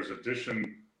there's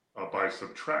addition by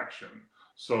subtraction.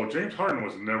 So James Harden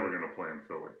was never going to play in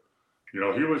Philly.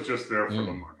 He was just there for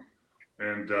the money.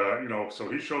 And,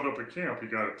 so he showed up at camp. He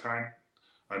got a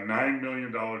 $9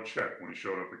 million check when he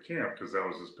showed up at camp because that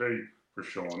was his pay for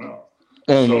showing up.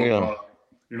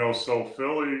 So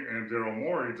Philly and Daryl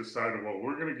Morey decided, well,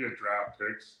 we're going to get draft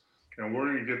picks and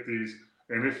we're going to get these.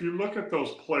 And if you look at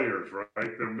those players, right,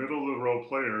 they're middle-of-the-road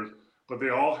players, but they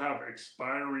all have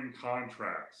expiring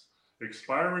contracts.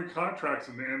 Expiring contracts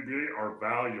in the NBA are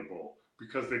valuable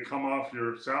because they come off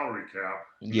your salary cap.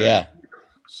 Yeah.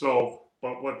 So,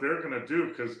 but what they're going to do,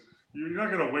 because you're not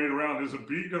going to wait around. Is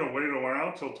Embiid going to wait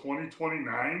around until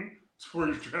 2029 for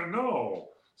your draft? No.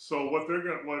 So what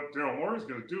Daryl Morey's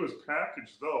going to do is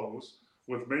package those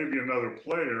with maybe another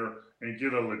player and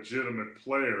get a legitimate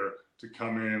player to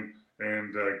come in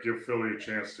and give Philly a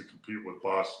chance to compete with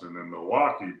Boston and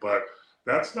Milwaukee. But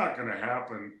that's not going to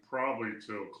happen probably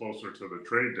till closer to the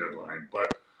trade deadline.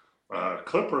 But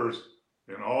Clippers,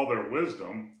 in all their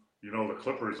wisdom, the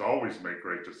Clippers always make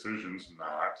great decisions,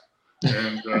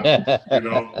 and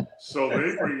so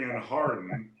they bring in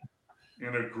Harden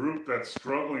in a group that's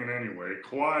struggling anyway.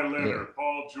 Kawhi Leonard,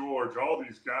 Paul George, all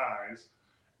these guys,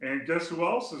 and guess who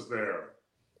else is there?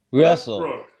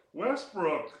 Westbrook.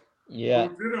 Yeah.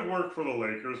 Who didn't work for the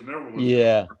Lakers, never was.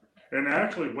 Yeah. And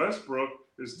actually, Westbrook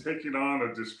is taking on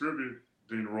a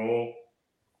distributing role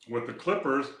with the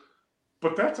Clippers,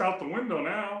 but that's out the window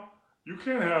now. You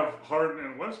can't have Harden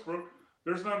and Westbrook.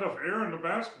 There's not enough air in the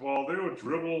basketball. They would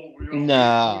dribble.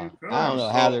 No, I don't know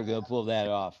how they're going to pull that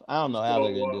off. I don't know how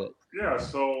they're going to do it. Yeah,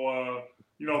 so,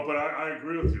 but I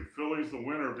agree with you. Philly's the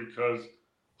winner because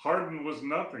Harden was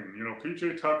nothing.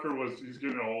 PJ Tucker he's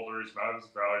getting older. He's not as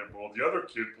valuable. The other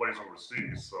kid plays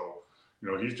overseas, so,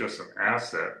 he's just an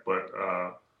asset. But,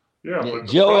 But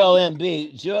Joel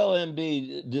Embiid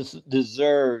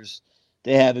deserves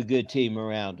to have a good team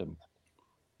around him.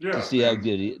 Yeah. To see how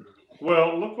good he is.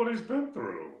 Well, look what he's been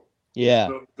through. Yeah.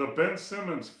 The Ben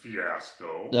Simmons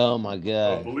fiasco. Oh my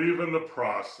God. Believe in the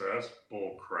process,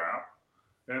 bull crap.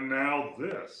 And now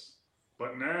this.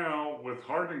 But now with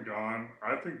Harden gone,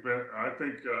 I think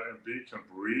Embiid can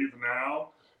breathe now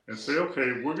and say,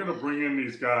 okay, we're going to bring in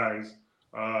these guys.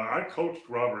 I coached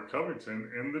Robert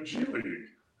Covington in the G League.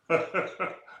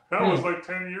 That was like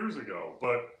 10 years ago.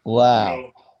 But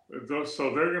wow.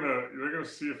 So they're gonna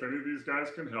see if any of these guys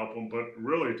can help them, but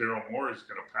really Daryl Morey's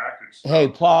gonna package stuff. Hey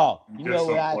Paul, you know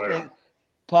what I think?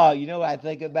 Paul, you know what I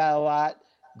think about a lot?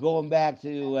 Going back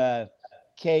to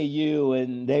KU,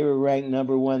 and they were ranked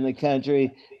number 1 in the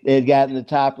country. They had gotten the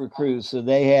top recruits, so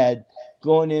they had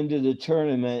going into the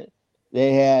tournament.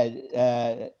 They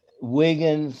had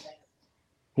Wiggins,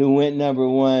 who went number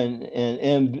 1,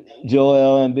 and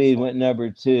Joel Embiid went number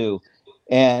 2.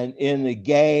 And in the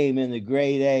game, in the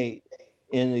grade 8,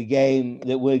 in the game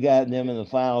that would have gotten them in the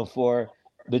Final Four,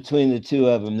 between the two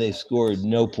of them, they scored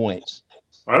no points.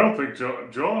 I don't think Joel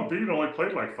Embiid only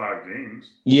played like 5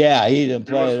 games. Yeah, he didn't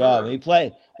play at all. He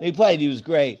played. He was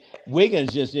great.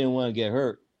 Wiggins just didn't want to get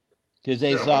hurt because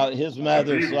they saw his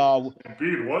mother saw.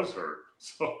 Embiid was hurt.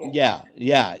 So. Yeah.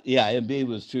 Embiid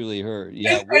was truly hurt.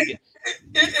 Yeah.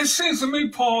 It seems to me,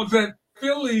 Paul, that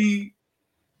Philly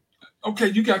okay,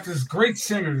 you got this great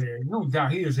center there. No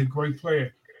doubt he is a great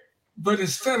player. But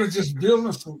instead of just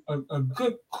building a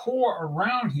good core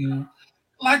around him,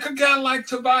 like a guy like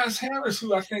Tobias Harris,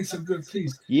 who I think is a good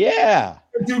piece. Yeah.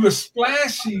 Do the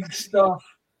splashy stuff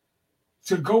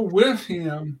to go with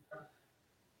him,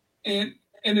 and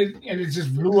it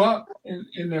just blew up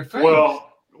in their face.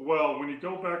 Well, when you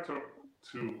go back to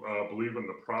believe in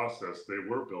the process, they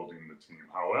were building the team.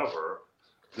 However,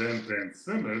 then Ben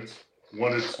Simmons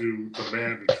wanted to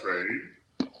demand a trade,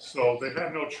 so they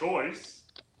had no choice.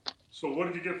 So what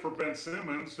did you get for Ben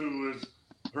Simmons, who has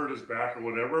hurt his back or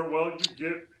whatever? Well, you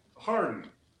get Harden,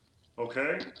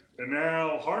 okay? And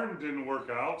now Harden didn't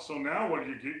work out, so now what do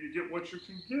you get? You get what you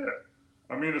can get.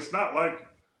 I mean, it's not like,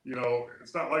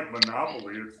 it's not like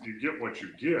Monopoly. It's you get what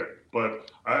you get.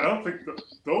 But I don't think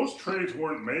those trades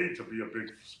weren't made to be a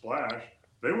big splash.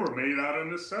 They were made out of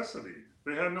necessity.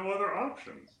 They had no other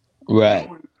options. Right.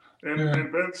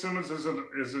 And Ben Simmons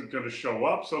isn't going to show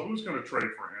up, so who's going to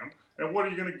trade for him? And what are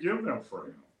you going to give them for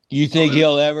him? You think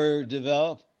he'll ever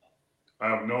develop? I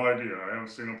have no idea. I haven't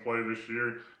seen him play this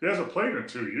year. He hasn't played in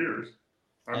 2 years.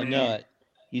 I know it.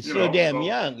 He's so damn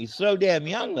young. He's so damn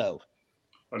young, though.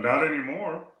 Not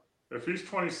anymore. If he's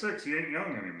 26, he ain't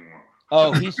young anymore.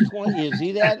 Oh, he's 20. Is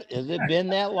he that? Has it been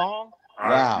that long?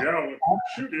 Wow. Yeah.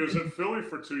 Shoot, he was in Philly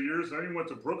for 2 years. Then he went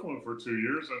to Brooklyn for 2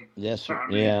 years. And yes, sir.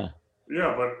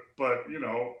 Yeah, but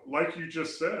like you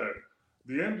just said,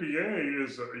 the NBA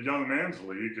is a young man's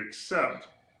league. Except,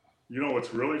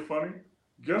 what's really funny?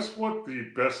 Guess what the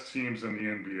best teams in the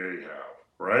NBA have,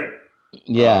 right?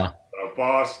 Yeah.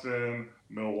 Boston,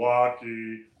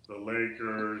 Milwaukee, the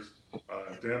Lakers,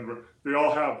 Denver. They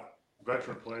all have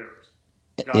veteran players.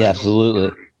 Yeah,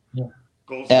 absolutely.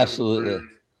 Absolutely.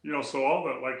 So all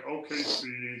that, like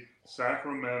OKC,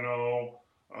 Sacramento,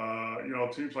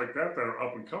 teams like that are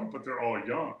up and coming, but they're all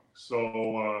young.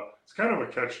 So it's kind of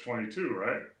a catch-22,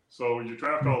 right? So you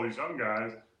draft all these young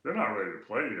guys, they're not ready to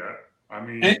play yet. I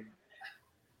mean,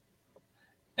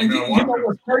 and you know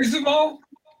what's crazy, Mo?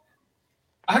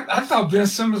 I thought Ben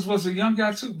Simmons was a young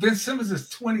guy too. Ben Simmons is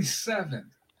 27.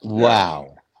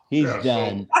 Wow. He's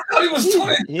done. I thought he was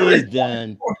 23. He's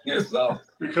done.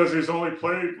 Because he's only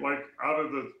played, like, out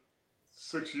of the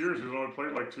 6 years, he's only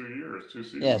played like 2 years, 2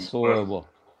 seasons. That's horrible.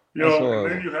 But,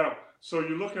 and then you have, so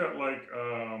you look at, like,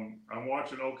 I'm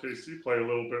watching OKC play a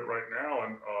little bit right now,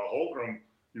 and Holmgren,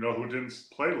 who didn't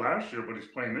play last year, but he's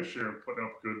playing this year and putting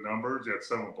up good numbers. He had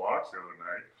 7 blocks the other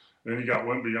night. Then you got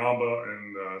Wembanyama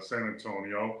in San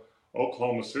Antonio.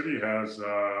 Oklahoma City has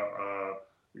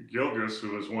Gilgeous,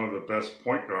 who is one of the best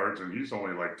point guards, and he's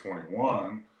only like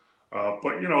 21. But,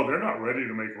 they're not ready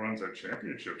to make runs at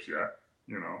championships yet,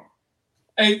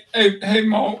 Hey,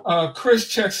 Mo, Chris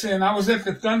checks in. I was at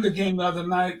the Thunder game the other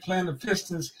night playing the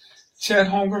Pistons. Chet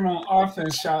Holmgren on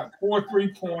offense shot 4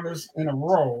 3-pointers in a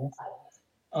row.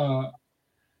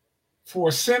 For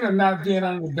a center not being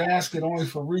under the basket only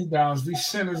for rebounds, these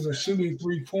centers are shooting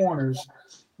 3-pointers.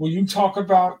 Will you talk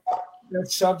about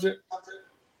that subject?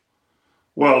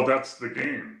 Well, that's the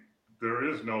game. There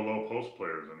is no low post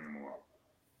players anymore.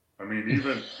 I mean,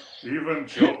 even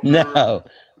Joker. No.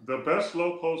 The best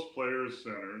low post players,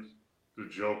 centers, the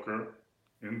Joker,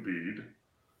 Embiid.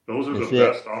 Those are the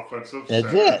best offensive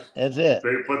centers. That's it.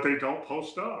 But they don't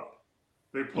post up.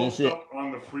 They post up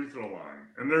on the free throw line.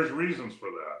 And there's reasons for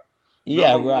that.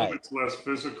 Yeah, Number right. one, it's less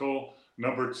physical.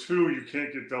 Number two, you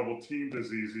can't get double teamed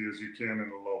as easy as you can in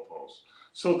the low post.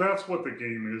 So that's what the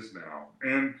game is now.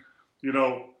 And,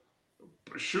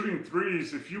 shooting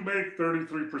threes, if you make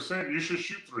 33%, you should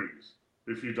shoot threes.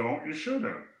 If you don't, you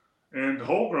shouldn't. And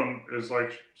Holmgren is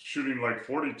like shooting like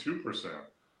 42%.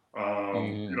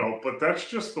 But that's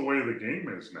just the way the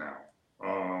game is now.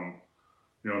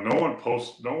 No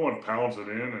one pounds it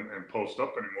in and posts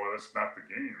up anymore. That's not the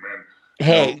game, man.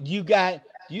 Hey, you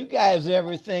guys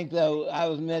ever think, though, I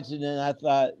was mentioning, I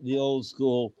thought the old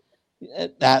school, I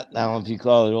don't know if you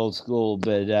call it old school,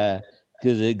 but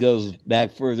because it goes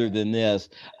back further than this.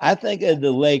 I think of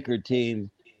the Laker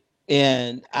team,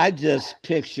 and I just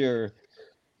picture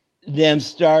them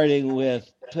starting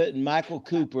with putting Michael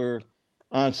Cooper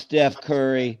on Steph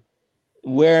Curry,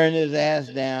 wearing his ass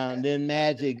down, then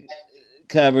Magic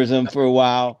covers him for a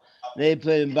while. They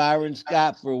put in Byron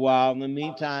Scott for a while. In the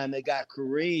meantime, they got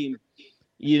Kareem,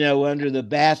 under the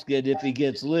basket if he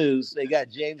gets loose. They got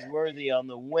James Worthy on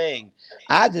the wing.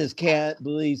 I just can't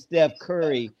believe Steph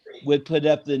Curry would put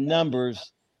up the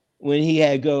numbers when he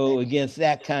had to go against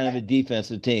that kind of a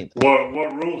defensive team. What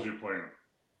rules you playing?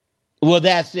 Well,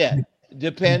 that's it.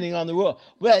 Depending on the rule.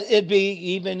 But it'd be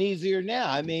even easier now.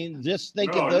 I mean, just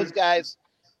think of those guys.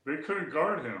 They couldn't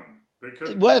guard him. They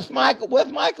could. What if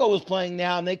Michael was playing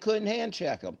now and they couldn't hand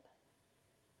check him?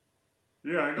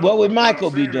 Yeah, I know. What would but Michael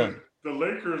what I'm be saying doing? is the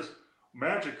Lakers,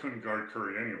 Magic couldn't guard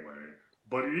Curry anyway.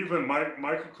 But even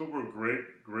Michael Cooper,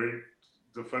 great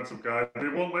defensive guy, they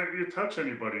won't let you touch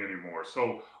anybody anymore.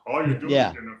 So all you're doing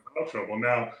is getting in foul trouble.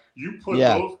 Now, you put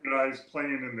those guys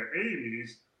playing in the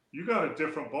 80s, you got a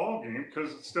different ball game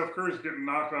because Steph Curry's getting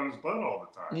knocked on his butt all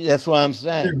the time. That's what I'm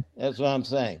saying. That's what I'm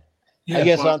saying. Yeah, I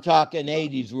guess I'm talking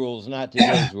 80s rules, not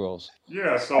today's rules.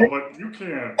 Yeah, so, but you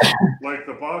can't, like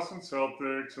the Boston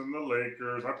Celtics and the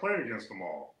Lakers, I play against them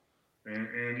all.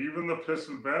 And even the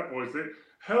Piston Bad Boys, the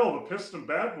Piston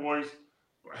Bad Boys,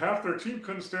 half their team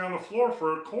couldn't stay on the floor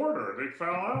for a quarter. They'd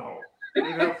foul out.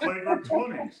 They'd have flagrant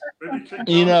 20s. They'd be kicked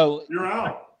out. You're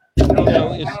out.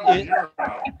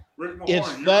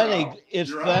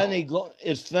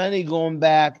 It's funny going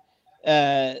back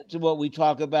to what we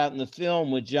talk about in the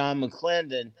film with John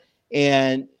McClendon,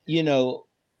 and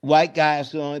white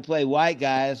guys can only play white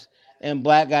guys and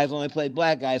black guys only play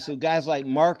black guys. So guys like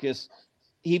Marcus,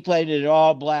 he played at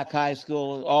all black high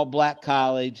school, all black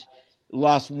college,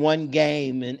 lost one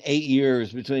game in 8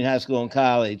 years between high school and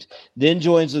college, then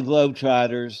joins the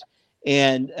Globetrotters.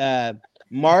 And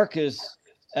Marcus,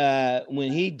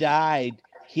 when he died,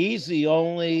 he's the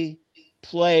only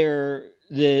player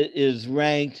that is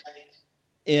ranked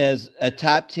as a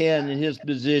top 10 in his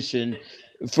position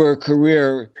for a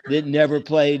career that never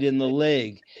played in the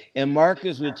league. And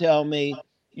Marcus would tell me,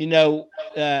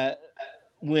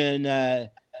 when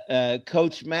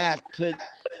Coach Mack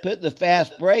put the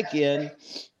fast break in,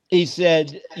 he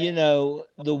said, the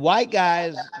white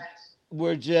guys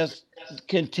were just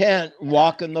content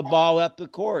walking the ball up the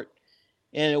court.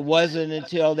 And it wasn't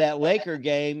until that Laker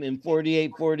game in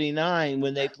 48-49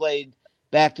 when they played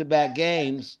back-to-back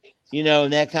games,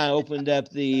 and that kind of opened up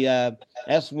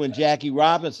that's when Jackie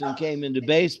Robinson came into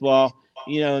baseball,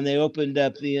 and they opened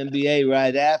up the NBA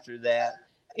right after that.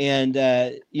 And,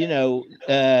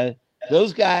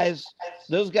 those guys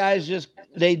just,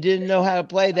 they didn't know how to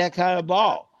play that kind of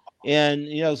ball. And,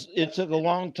 it took a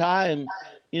long time,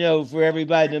 for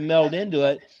everybody to meld into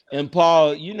it. And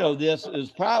Paul, this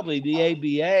is probably the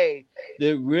ABA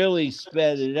that really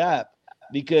sped it up,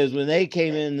 because when they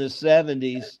came in the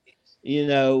 70s,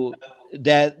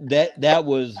 that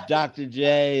was Dr.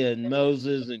 J and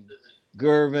Moses and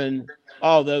Gervin,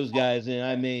 all those guys. And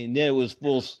I mean, it was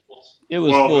full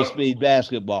speed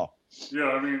basketball. Yeah,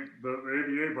 I mean, the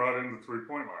ABA brought in the 3-point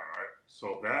line, right?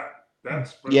 So that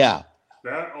spread,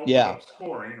 that opened up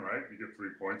scoring, right? You get 3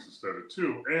 points instead of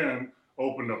 2, and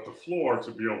opened up the floor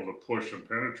to be able to push and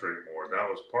penetrate more. That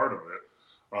was part of it.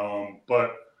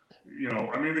 But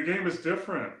I mean, the game is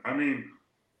different. I mean,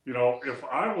 if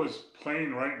I was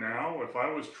playing right now, if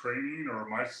I was training, or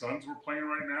my sons were playing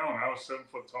right now, and I was 7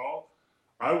 foot tall,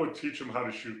 I would teach them how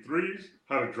to shoot threes,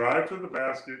 how to drive to the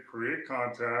basket, create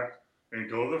contact, and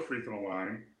go to the free throw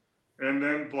line, and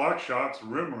then block shots,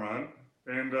 rim run,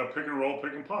 and pick and roll,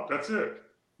 pick and pop. That's it.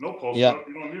 No post up.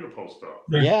 You don't need a post up.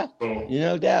 Yeah. So,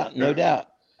 no doubt.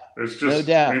 It's just, no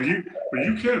doubt. And you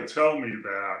can't tell me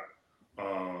that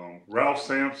Ralph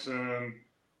Sampson,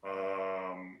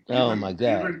 oh my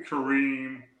God, even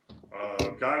Kareem,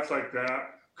 guys like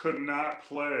that could not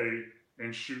play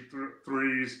and shoot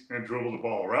threes and dribble the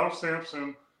ball. Ralph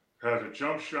Sampson had a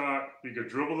jump shot. He could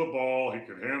dribble the ball. He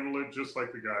could handle it just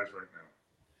like the guys right now.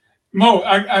 Mo,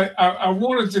 I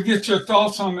wanted to get your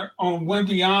thoughts on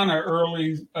Wembyana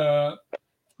early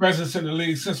presence in the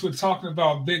league, since we're talking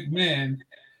about big men,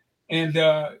 and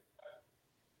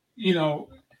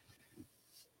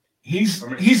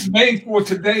he's made for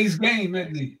today's game,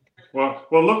 isn't he? Well,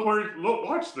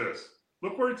 watch this.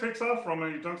 Look where he takes off from,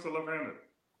 and he dunks it left-handed.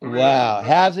 Wow,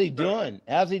 how's he doing?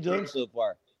 How's he doing so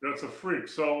far? That's a freak.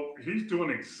 So he's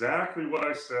doing exactly what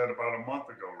I said about a month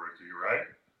ago, Ricky, right?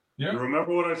 Yeah. You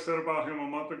remember what I said about him a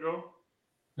month ago?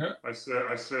 Yeah. I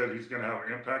said he's going to have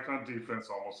an impact on defense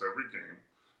almost every game.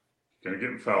 Going to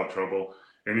get in foul trouble,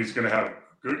 and he's going to have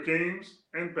good games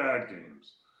and bad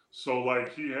games. So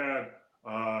like he had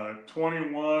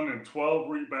 21 and 12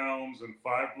 rebounds and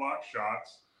 5 block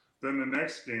shots. Then the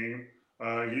next game,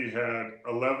 he had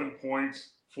 11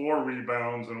 points, 4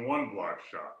 rebounds, and 1 block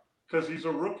shot, because he's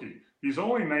a rookie. He's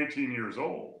only 19 years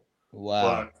old.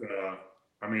 Wow. But,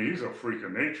 I mean, he's a freak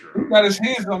of nature. He got his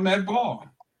hands on that ball.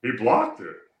 He blocked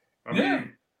it. I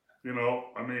mean,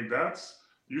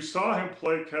 you saw him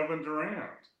play Kevin Durant.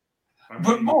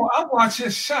 But Mo, I watched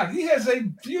his shot. He has a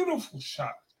beautiful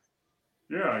shot.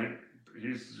 Yeah,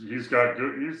 he's got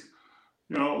good.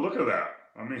 Look at that.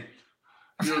 I mean,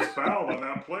 he was fouled on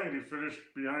that play, and he finished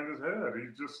behind his head.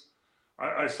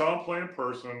 I saw him play in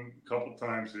person a couple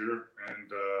times here,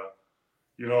 and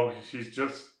he's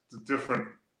just a different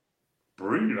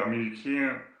breed. I mean, you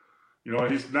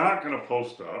can't, he's not going to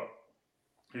post up.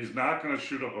 He's not going to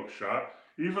shoot a hook shot,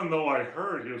 even though I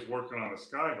heard he was working on a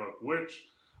sky hook, which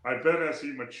I bet as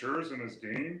he matures in his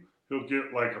game, he'll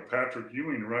get like a Patrick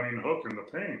Ewing running hook in the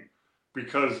paint.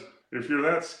 Because if you're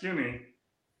that skinny,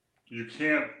 you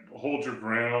can't hold your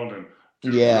ground and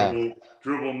do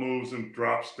dribble moves and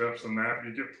drop steps and that.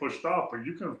 You get pushed off, but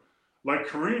you can, like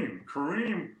Kareem,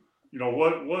 Kareem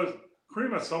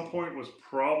at some point was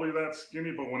probably that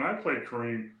skinny, but when I played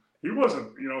Kareem, he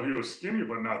wasn't, he was skinny,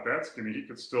 but not that skinny. He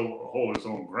could still hold his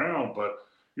own ground, but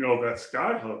that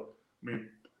sky hook, I mean,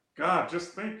 God,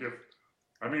 just think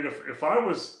if I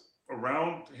was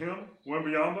around him,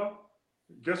 Wembanyama,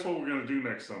 guess what we're going to do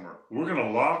next summer? We're going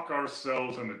to lock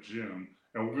ourselves in the gym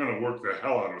and we're going to work the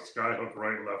hell out of sky hook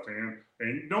right and left hand,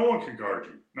 and no one can guard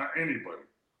you, not anybody.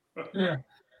 Yeah.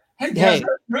 Hey, guys,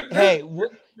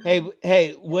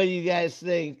 hey, what do you guys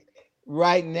think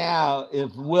right now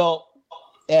if Wilt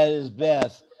at his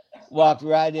best walked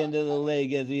right into the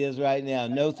league as he is right now?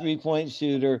 No 3-point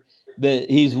shooter, but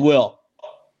he's Wilt.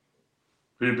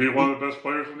 He'd be one of the best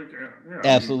players in the game. Yeah,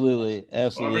 absolutely. I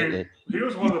mean, he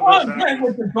was one of the best athletes.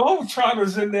 With the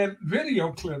Globetrotters in that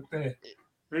video clip there.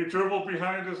 He dribbled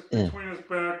between his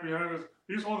back,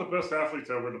 he's one of the best athletes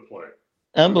ever to play.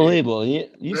 Unbelievable.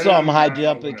 You saw him high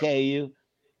jump at KU.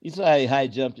 You saw how high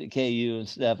jumped at KU and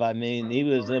stuff. I mean, he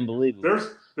was unbelievable.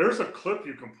 There's a clip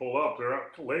you can pull up. They're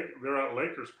at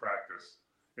Lakers practice,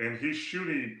 and he's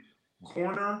shooting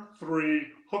corner 3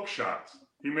 hook shots.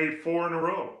 He made 4 in a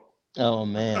row. Oh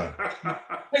man!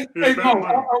 Hey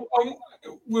Mo,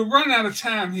 we're running out of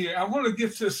time here. I want to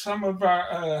get to some of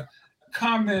our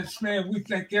comments, man. We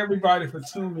thank everybody for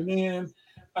tuning in.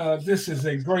 This is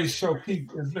a great show,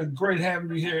 Pete. It's been great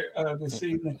having you here this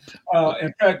evening.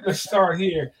 In fact, let's start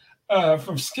here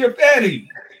from Skip Eddie.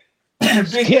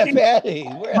 Skip Eddie,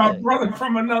 my brother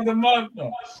from another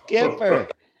mother. Skipper.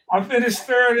 I finished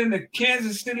 3rd in the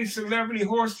Kansas City Celebrity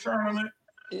Horse Tournament.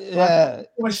 Yeah.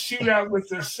 A shootout with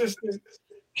the assistant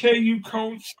KU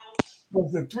coach.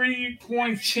 Was the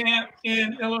 3-point champ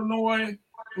in Illinois.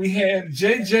 We had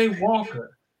J.J.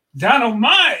 Walker.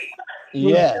 Dynamite.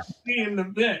 Yes. In the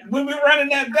bench. We'll be running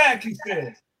that back, he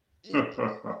said.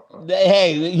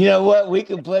 Hey, you know what? We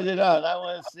can put it on. I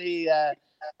want to see.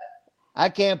 I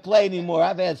can't play anymore.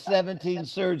 I've had 17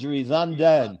 surgeries. I'm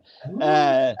done.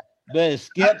 But if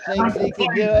Skip thinks he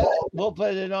can do it, we'll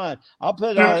put it on. I'll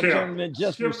put it on a tournament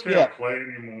just for Skip. Can't play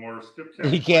anymore.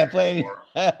 He can't play anymore.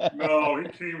 No, he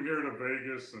came here to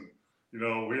Vegas, and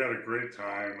we had a great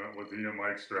time with he and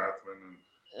Mike Strathman.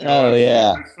 And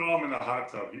I saw him in the hot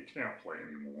tub. He can't play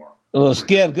anymore. Well,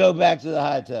 Skip, go back to the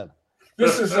hot tub.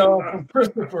 This is from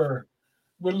Christopher.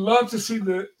 Would love to see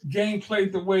the game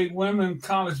played the way women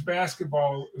college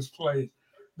basketball is played.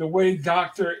 The way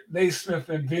Dr. Naismith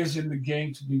envisioned the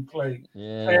game to be played.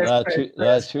 Yeah,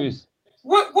 that's true.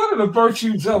 What are the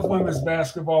virtues of women's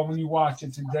basketball when you watch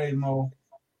it today, Mo?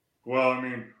 Well, I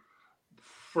mean,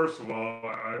 first of all,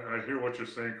 I hear what you're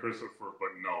saying, Christopher,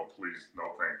 but no, please,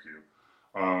 no, thank you.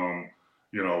 I'm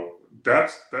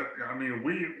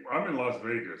in Las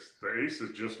Vegas. The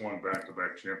Aces just won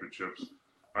back-to-back championships.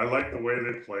 I like the way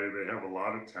they play. They have a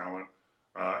lot of talent.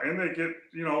 And they get,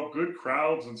 good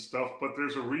crowds and stuff, but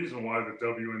there's a reason why the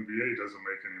WNBA doesn't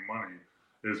make any money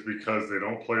is because they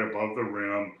don't play above the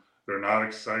rim. They're not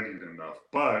exciting enough.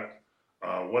 But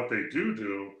what they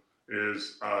do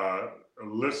is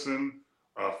listen,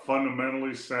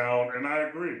 fundamentally sound, and I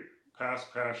agree, pass,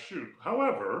 shoot.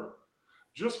 However,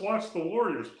 just watch the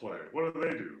Warriors play. What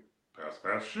do?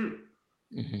 Pass, shoot.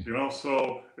 Mm-hmm.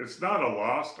 So it's not a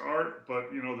lost art,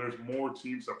 but there's more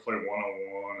teams that play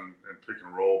one-on-one and pick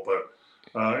and roll. But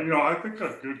I think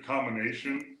a good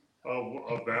combination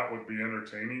of that would be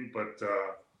entertaining. But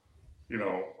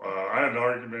I had an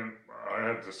argument. I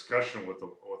had a discussion with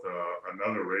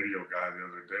another radio guy the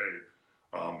other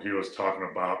day. He was talking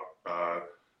about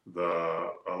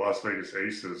the Las Vegas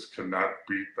Aces could not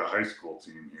beat the high school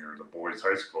team here, the boys'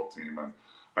 high school team, and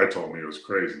I told him he was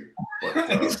crazy.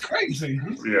 But, he's crazy.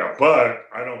 Yeah, but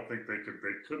I don't think they could.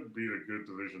 They couldn't beat a good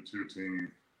Division II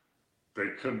team.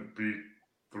 They couldn't beat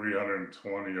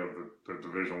 320 of the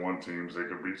Division I teams. They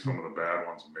could beat some of the bad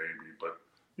ones, maybe. But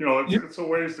it's a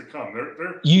ways to come.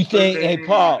 You think, hey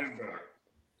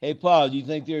Paul, do you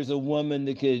think there's a woman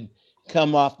that could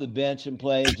come off the bench and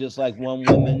play, just like one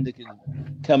woman that could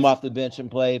come off the bench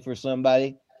and play for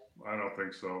somebody? I don't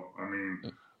think so. I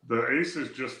mean, the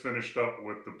Aces just finished up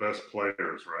with the best players,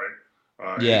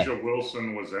 right? Asia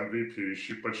Wilson was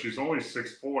MVP, but she's only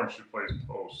 6'4" and she plays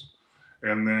post.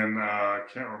 And then I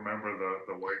can't remember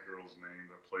the white girl's name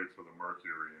that played for the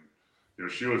Mercury,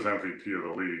 and she was MVP of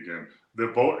the league, and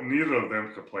neither of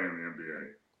them could play in the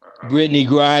NBA. Brittany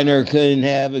Griner couldn't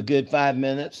have a good 5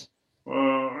 minutes.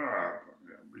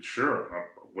 Sure.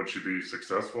 Would she be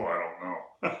successful? I don't know.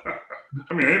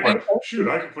 I mean, anybody, shoot,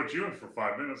 I could put you in for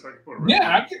 5 minutes. I could put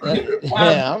I can.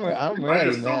 I'm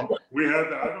ready, man. We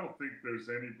had. I don't think there's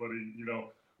anybody.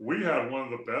 We had one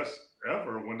of the best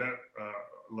ever when that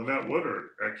Lynette Woodard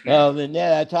at Keith. Oh,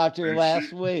 Lynette, I talked to her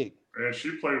last week. And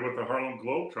she played with the Harlem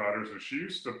Globetrotters, and she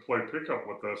used to play pickup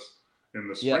with us in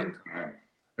the springtime.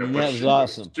 And that was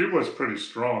awesome. She was pretty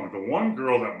strong. The one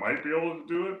girl that might be able to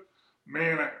do it,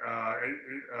 man,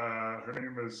 her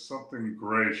name is something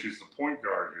Gray. She's the point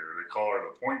guard here. They call her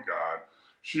the point guard.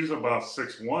 She's about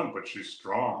 6'1", but she's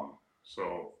strong.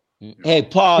 So. Hey,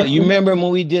 Paul, you remember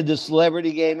when we did the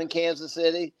celebrity game in Kansas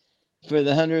City for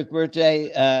the 100th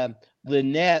birthday?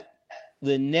 Lynette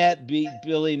beat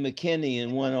Billy McKinney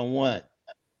in 1-on-1.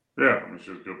 Yeah, I mean,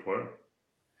 she's a good player.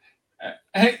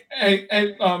 Hey,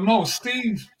 Mo,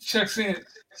 Steve checks in.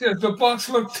 Says the Bucks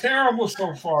look terrible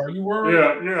so far. You worried?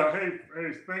 Yeah. Hey,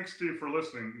 thanks, Steve, for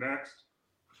listening. Next.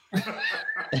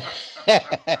 Hey,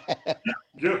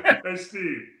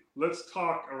 Steve, let's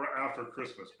talk after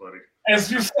Christmas, buddy.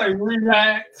 As you say,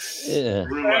 relax. Yeah.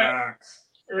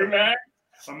 Relax.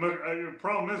 The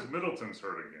problem is Middleton's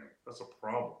hurt again. That's a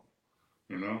problem.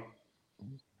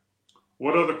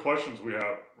 What other questions we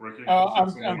have, Ricky?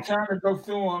 I'm trying to go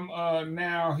through them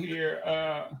now here.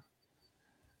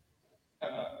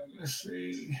 Let's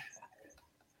see.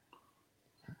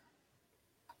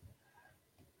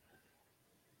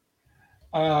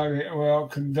 Well,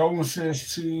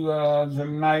 condolences to the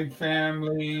Knight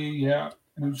family. Yeah,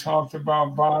 we talked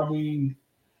about Bobby.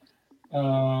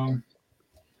 The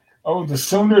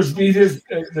Sooners beat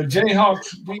the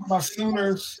Jayhawks beat my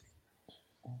Sooners.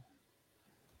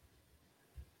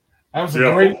 That was a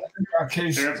great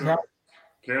case.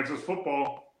 Kansas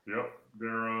football. Yep,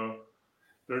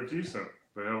 they're decent.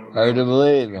 Hard to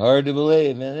believe,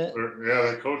 isn't it?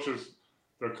 The coach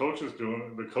is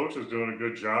doing a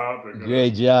good job.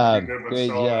 Great job.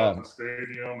 Out the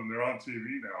stadium, and they're on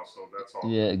TV now, so that's all.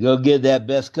 Yeah, go get that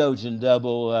best coach in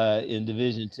double in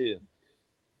Division II.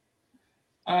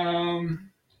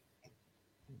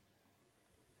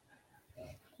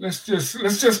 Let's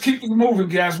just keep it moving,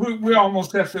 guys. We're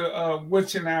almost at the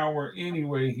witching hour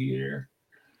anyway here.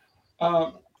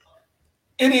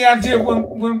 Any idea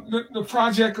when the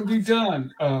project will be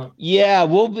done? Yeah,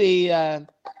 we'll be in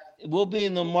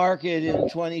the market in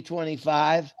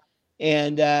 2025,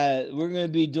 and we're going to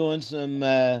be doing some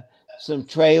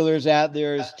trailers out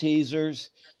there as teasers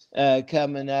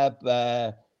coming up,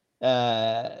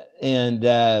 and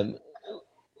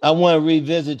I want to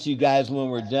revisit you guys when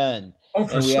we're done.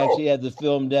 And we actually had the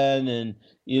film done, and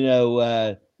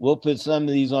we'll put some of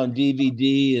these on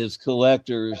DVD as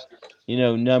collectors,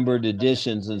 numbered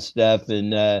editions and stuff,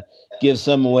 and give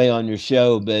some away on your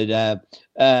show. But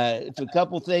if a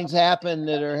couple things happen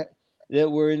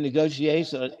that we're in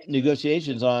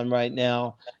negotiations on right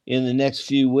now in the next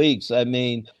few weeks, I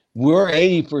mean, we're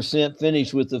 80%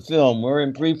 finished with the film. We're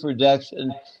in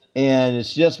pre-production, and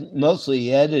it's just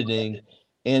mostly editing,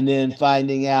 and then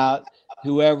finding out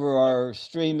whoever our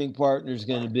streaming partner is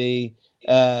going to be.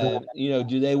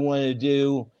 Do they want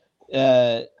to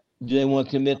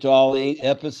commit to all 8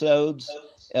 episodes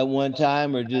at one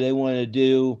time, or do they want to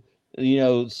do,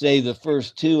 say the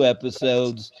first 2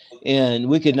 episodes, and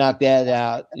we could knock that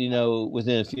out,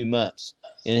 within a few months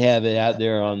and have it out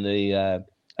there on the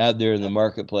out there in the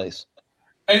marketplace.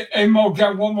 Hey, Mo,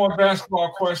 got one more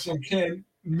basketball question. Can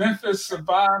Memphis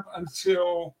survive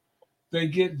until they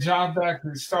get John back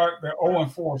and start? They're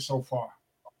 0-4 so far.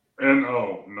 And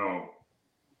no.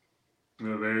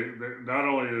 They not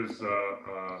only is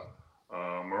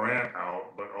Morant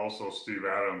out, but also Steve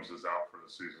Adams is out for the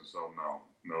season. So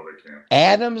no, they can't.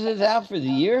 Adams is out for the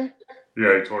year?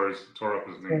 Yeah, he tore up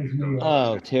his knee.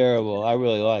 Oh, terrible! I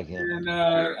really like him. And,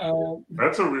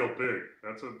 that's a real big.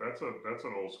 That's an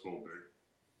old school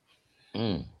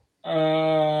big.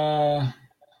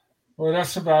 Well,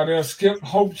 that's about it. Skip,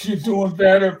 hope you're doing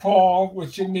better, Paul,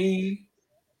 with your knee.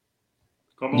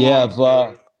 Come on,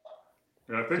 Paul.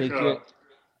 Yeah, I think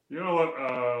you know what?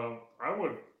 I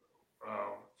would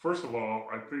first of all,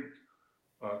 I think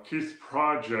Keith's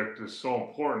project is so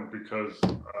important because.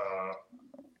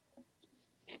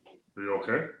 Are you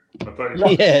okay? I thought you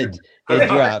it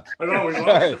dropped. I thought we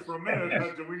lost you for a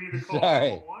minute. Do we need to call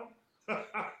 911?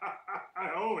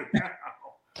 Holy cow!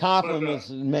 Compliments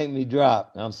make me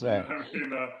drop. I'm sorry.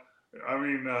 I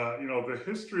mean, the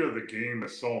history of the game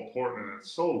is so important, and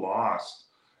it's so lost.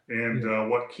 And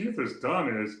what Keith has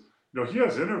done is, he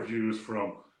has interviews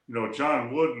from,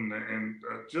 John Wooden and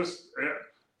just,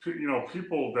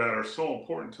 people that are so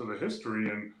important to the history.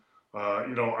 And,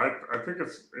 I think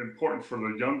it's important for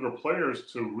the younger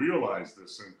players to realize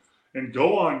this and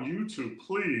go on YouTube,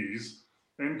 please,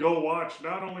 and go watch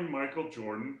not only Michael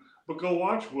Jordan, but go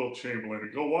watch Wilt Chamberlain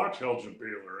and go watch Elgin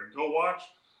Baylor and go watch,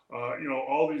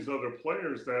 all these other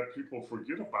players that people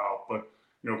forget about. But,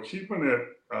 keeping it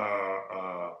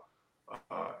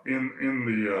in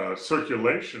the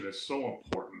circulation is so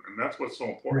important, and that's what's so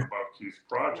important about Keith's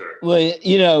project.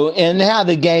 Well, and how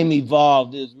the game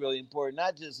evolved is really important.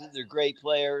 Not just that they're great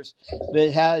players,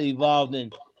 but how it evolved.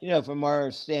 And from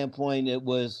our standpoint,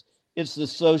 it's the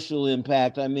social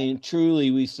impact. I mean,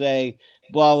 truly, we say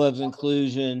ball of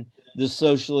inclusion, the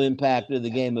social impact of the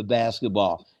game of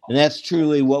basketball. And that's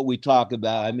truly what we talk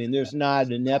about. I mean, there's not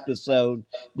an episode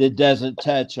that doesn't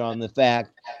touch on the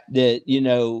fact that,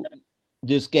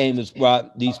 this game has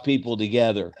brought these people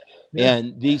together. Yeah.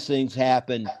 And these things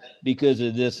happen because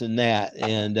of this and that.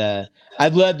 And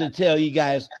I'd love to tell you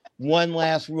guys one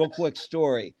last real quick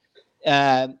story.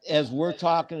 As we're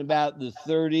talking about the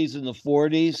 30s and the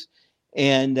 40s,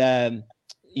 and,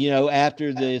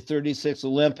 after the 36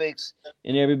 Olympics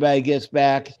and everybody gets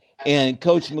back, and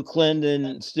Coach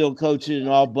McClendon still coaching in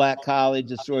all black college,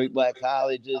 historic black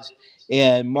colleges,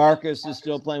 and Marcus is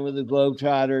still playing with the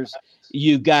Globetrotters.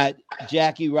 You've got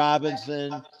Jackie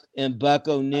Robinson and Buck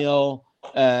O'Neill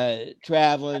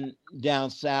traveling down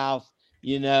south,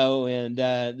 and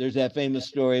there's that famous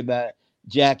story about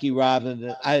Jackie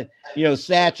Robinson.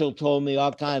 Satchel told me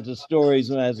all kinds of stories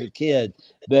when I was a kid,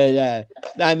 but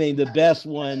I mean, the best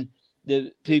one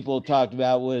that people talked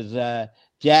about was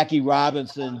Jackie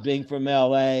Robinson being from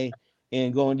LA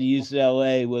and going to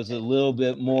UCLA was a little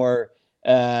bit more,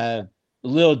 a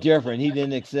little different. He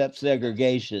didn't accept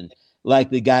segregation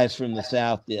like the guys from the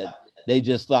South did. They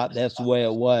just thought that's the way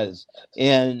it was.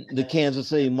 And the Kansas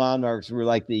City Monarchs were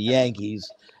like the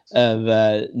Yankees of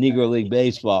Negro League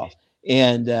baseball.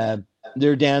 And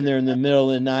they're down there in the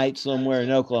middle of the night somewhere in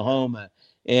Oklahoma,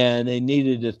 and they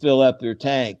needed to fill up their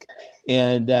tank.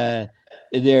 And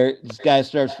this guy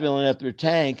starts filling up their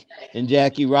tank, and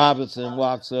Jackie Robinson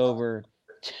walks over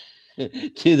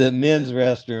to the men's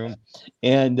restroom,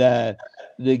 and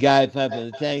the guy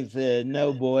pumping the tank said,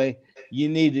 "No, boy, you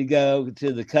need to go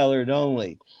to the colored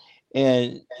only."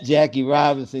 And Jackie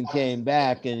Robinson came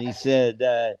back and he said,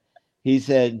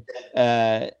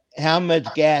 "How much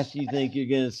gas do you think you're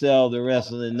going to sell the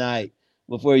rest of the night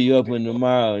before you open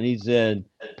tomorrow?" And he said,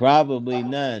 "Probably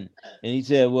none." And he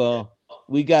said, "Well,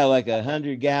 we got like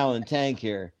 100-gallon tank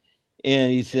here."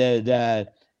 And he said,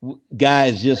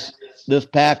 "Guys, let's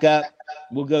pack up.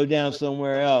 We'll go down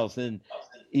somewhere else." And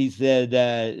he said,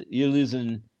 you're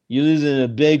losing a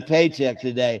big paycheck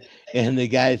today." And the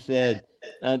guy said,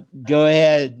 "Go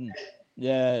ahead.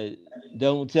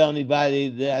 Don't tell anybody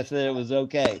that I said it was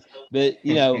okay." But,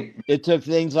 it took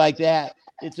things like that.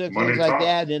 It took things like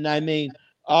that. And I mean,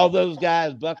 all those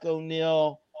guys, Buck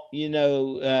O'Neill,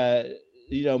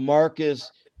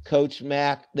 Marcus, Coach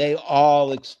Mack, they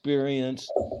all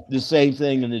experienced the same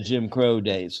thing in the Jim Crow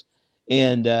days.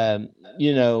 And,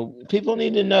 people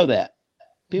need to know that.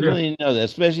 People need to know that,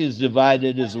 especially as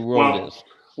divided as the world is.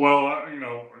 Well, I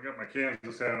got my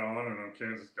Kansas hat on, and I'm a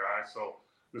Kansas guy. So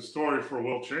the story for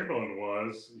Wilt Chamberlain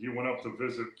was he went up to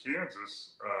visit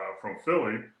Kansas from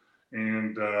Philly,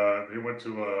 and they went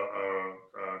to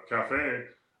a cafe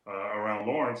around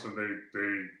Lawrence, and they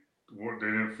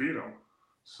didn't feed him.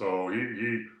 So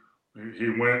he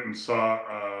went and saw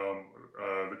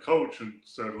the coach and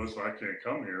said, "Listen, I can't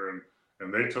come here."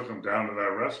 And they took him down to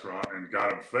that restaurant and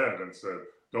got him fed and said,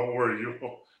 "Don't worry, you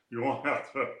won't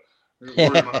have to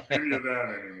worry about any of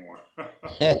that anymore."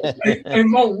 Hey,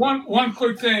 Mo, one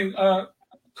quick thing.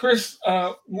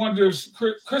 Christopher wonders,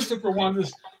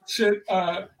 should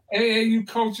AAU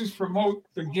coaches promote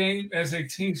the game as a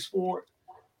team sport?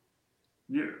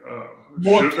 Yeah,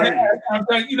 more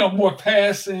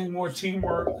passing, more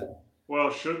teamwork. Well,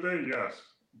 should they? Yes.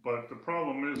 But the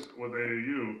problem is with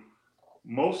AAU,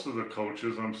 most of the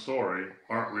coaches, I'm sorry,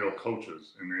 aren't real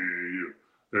coaches in AAU.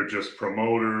 They're just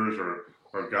promoters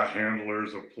or got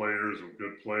handlers of players, of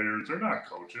good players. They're not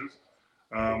coaches.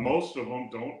 Most of them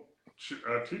don't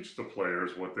teach the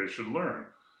players what they should learn,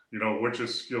 which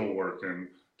is skill work and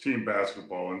team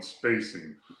basketball and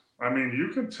spacing. I mean, you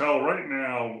can tell right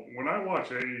now when I watch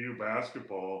AAU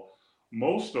basketball,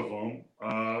 most of them,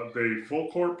 they full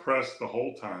court press the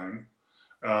whole time.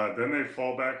 Then they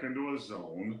fall back into a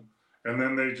zone, and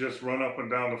then they just run up and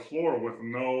down the floor with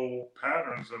no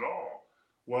patterns at all.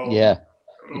 Well, yeah.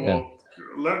 Well,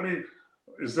 let me,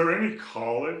 is there any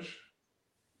college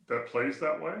that plays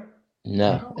that way?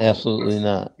 No, absolutely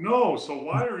not. No. So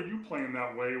why are you playing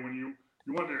that way when you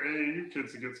want your AAU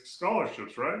kids to get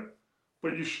scholarships, right?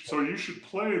 But you should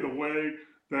play the way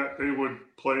that they would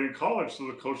play in college, so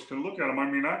the coach can look at them. I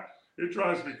mean, it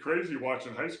drives me crazy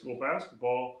watching high school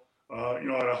basketball, at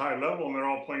a high level, and they're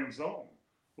all playing zone.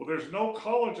 Well, there's no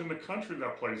college in the country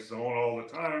that plays zone all the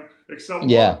time except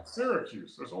one,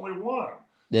 Syracuse. There's only one.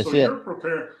 That's so it. You're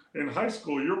preparing in high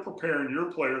school. You're preparing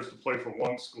your players to play for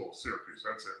one school, Syracuse.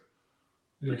 That's it.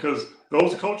 Yeah. Because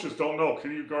those coaches don't know.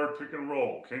 Can you guard pick and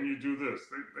roll? Can you do this?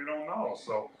 They don't know.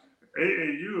 So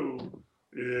AAU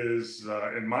is,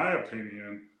 in my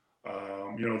opinion,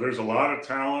 there's a lot of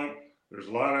talent. There's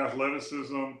a lot of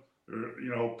athleticism.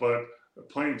 But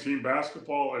playing team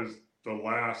basketball is the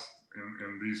last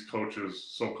in these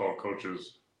coaches, so-called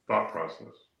coaches, thought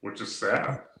process, which is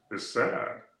sad. It's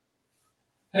sad.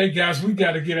 Hey, guys, we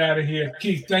got to get out of here.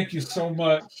 Keith, thank you so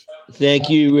much. Thank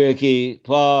you, Ricky.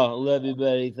 Paul, love you,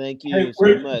 buddy. Thank you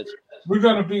so much. We're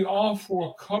going to be off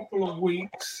for a couple of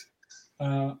weeks.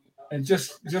 And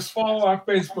just follow our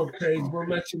Facebook page. We'll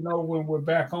let you know when we're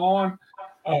back on.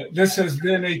 This has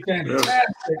been a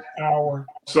fantastic hour.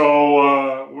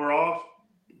 So we're off,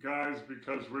 guys,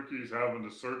 because Ricky's having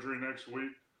the surgery next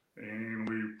week. And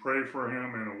we pray for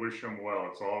him and wish him well.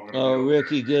 It's all going to be okay.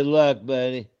 Ricky, good luck,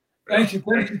 buddy. Thank you.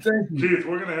 Keith,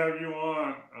 we're going to have you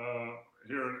on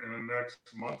here in the next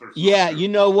month or so. Yeah, you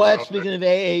know what? Speaking of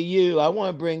AAU, I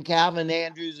want to bring Calvin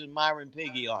Andrews and Myron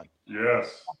Piggy on.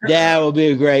 Yes. That will be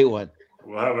a great one.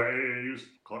 We'll have an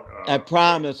AAU. I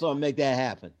promise I'll make that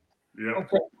happen. Yeah.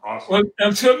 Okay. Awesome. Well,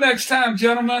 until next time,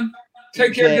 gentlemen.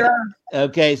 Take care, guys.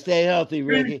 Okay, stay healthy,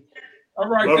 Ricky. All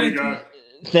right. Love you, guys.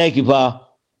 Thank you,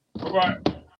 Paul. All right.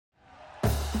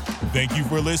 Thank you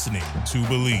for listening to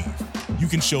Believe. You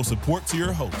can show support to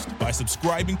your host by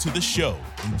subscribing to the show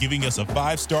and giving us a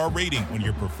 5-star rating on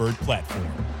your preferred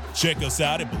platform. Check us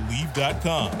out at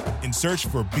Believe.com and search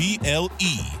for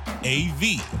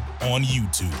BLEAV on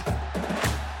YouTube.